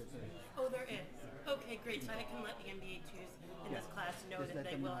Wednesday or Thursday? Oh, there is. Okay, great. So I can let the NBA twos in this class know Just that let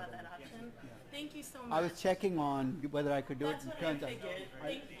they them will know have that that. option. Thank you so much. I was checking on whether I could do That's it. what I Turns out figured.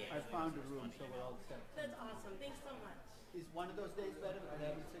 Thank you. I found a room, so we're all set. That's awesome. Thanks so much. Is one of those days better?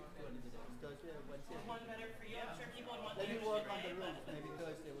 11, 6, one of the days. Thursday or Wednesday? One better for you. I'm sure people would want Let the me extra work on the day, room. but- Maybe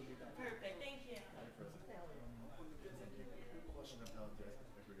Thursday will be better. Perfect. Thank you. Question about the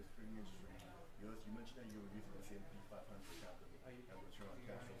equity premium stream. You mentioned that you were using the S&P 500 capital return on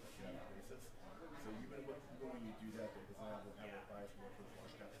cash flow on a GAAP basis. So even when you do that, does that have a bias more towards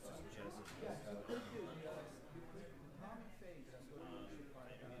large cap stocks, which has the S&P is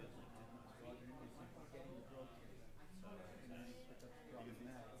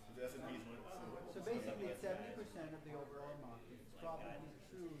So basically, 70% of the overall market. It's probably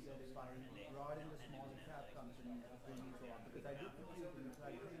true that if I brought in the smaller cap companies, the premiums go up. Because I do compute the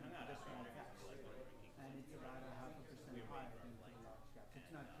implied premium for the small caps. And it's about a 0.5% higher than for the large caps. It's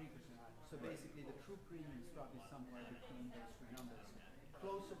not 3% higher. So basically, the true premium is probably somewhere between those two numbers.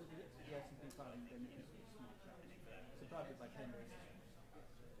 Closer to the S&P 500 than it is to the small caps. So probably by 10%.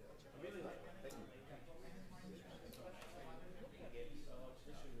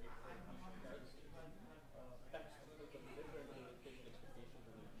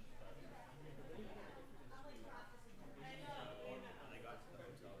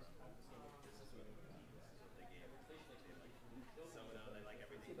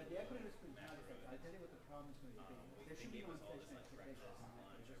 See, but the equity risk is not effective. I'll tell you what the problem is going to be. There should be no inflation expectations on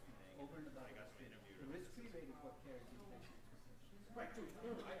equity risk over and above the risk-free rate is what carries the inflation expectations. Right, true.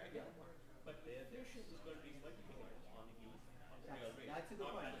 No, I get it. But the inflation is going to be slightly bigger on the real rate. That's a good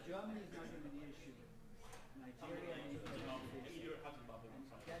point. Germany is not going to be the issue. Nigeria and India are going to be the issue. You're talking about the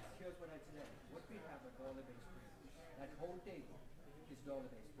Here's what I said. What we have are dollar-based premiums. That whole table is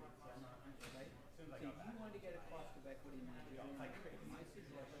dollar-based premiums. Right? So if you want to get a cost of equity in Nigeria, my suggestion is to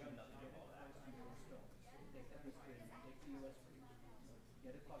get it first in US dollars. Take that risk premium, take the US premium,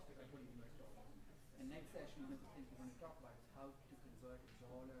 get a cost of equity in US dollars. And next session, one of the things we're going to talk about is how to convert a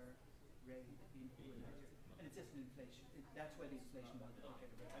dollar rate into a negative. And it's just an inflation. That's where the inflation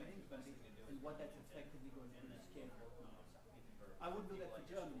multiplicator I think is going to be, and what that's effectively going to do is scale both numbers up. I wouldn't do that for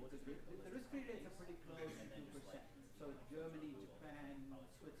Germany because the risk-free rates are pretty close to 2%. So Germany, Japan,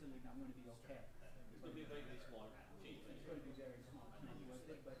 Switzerland are going to be okay. It's going to be a very, very small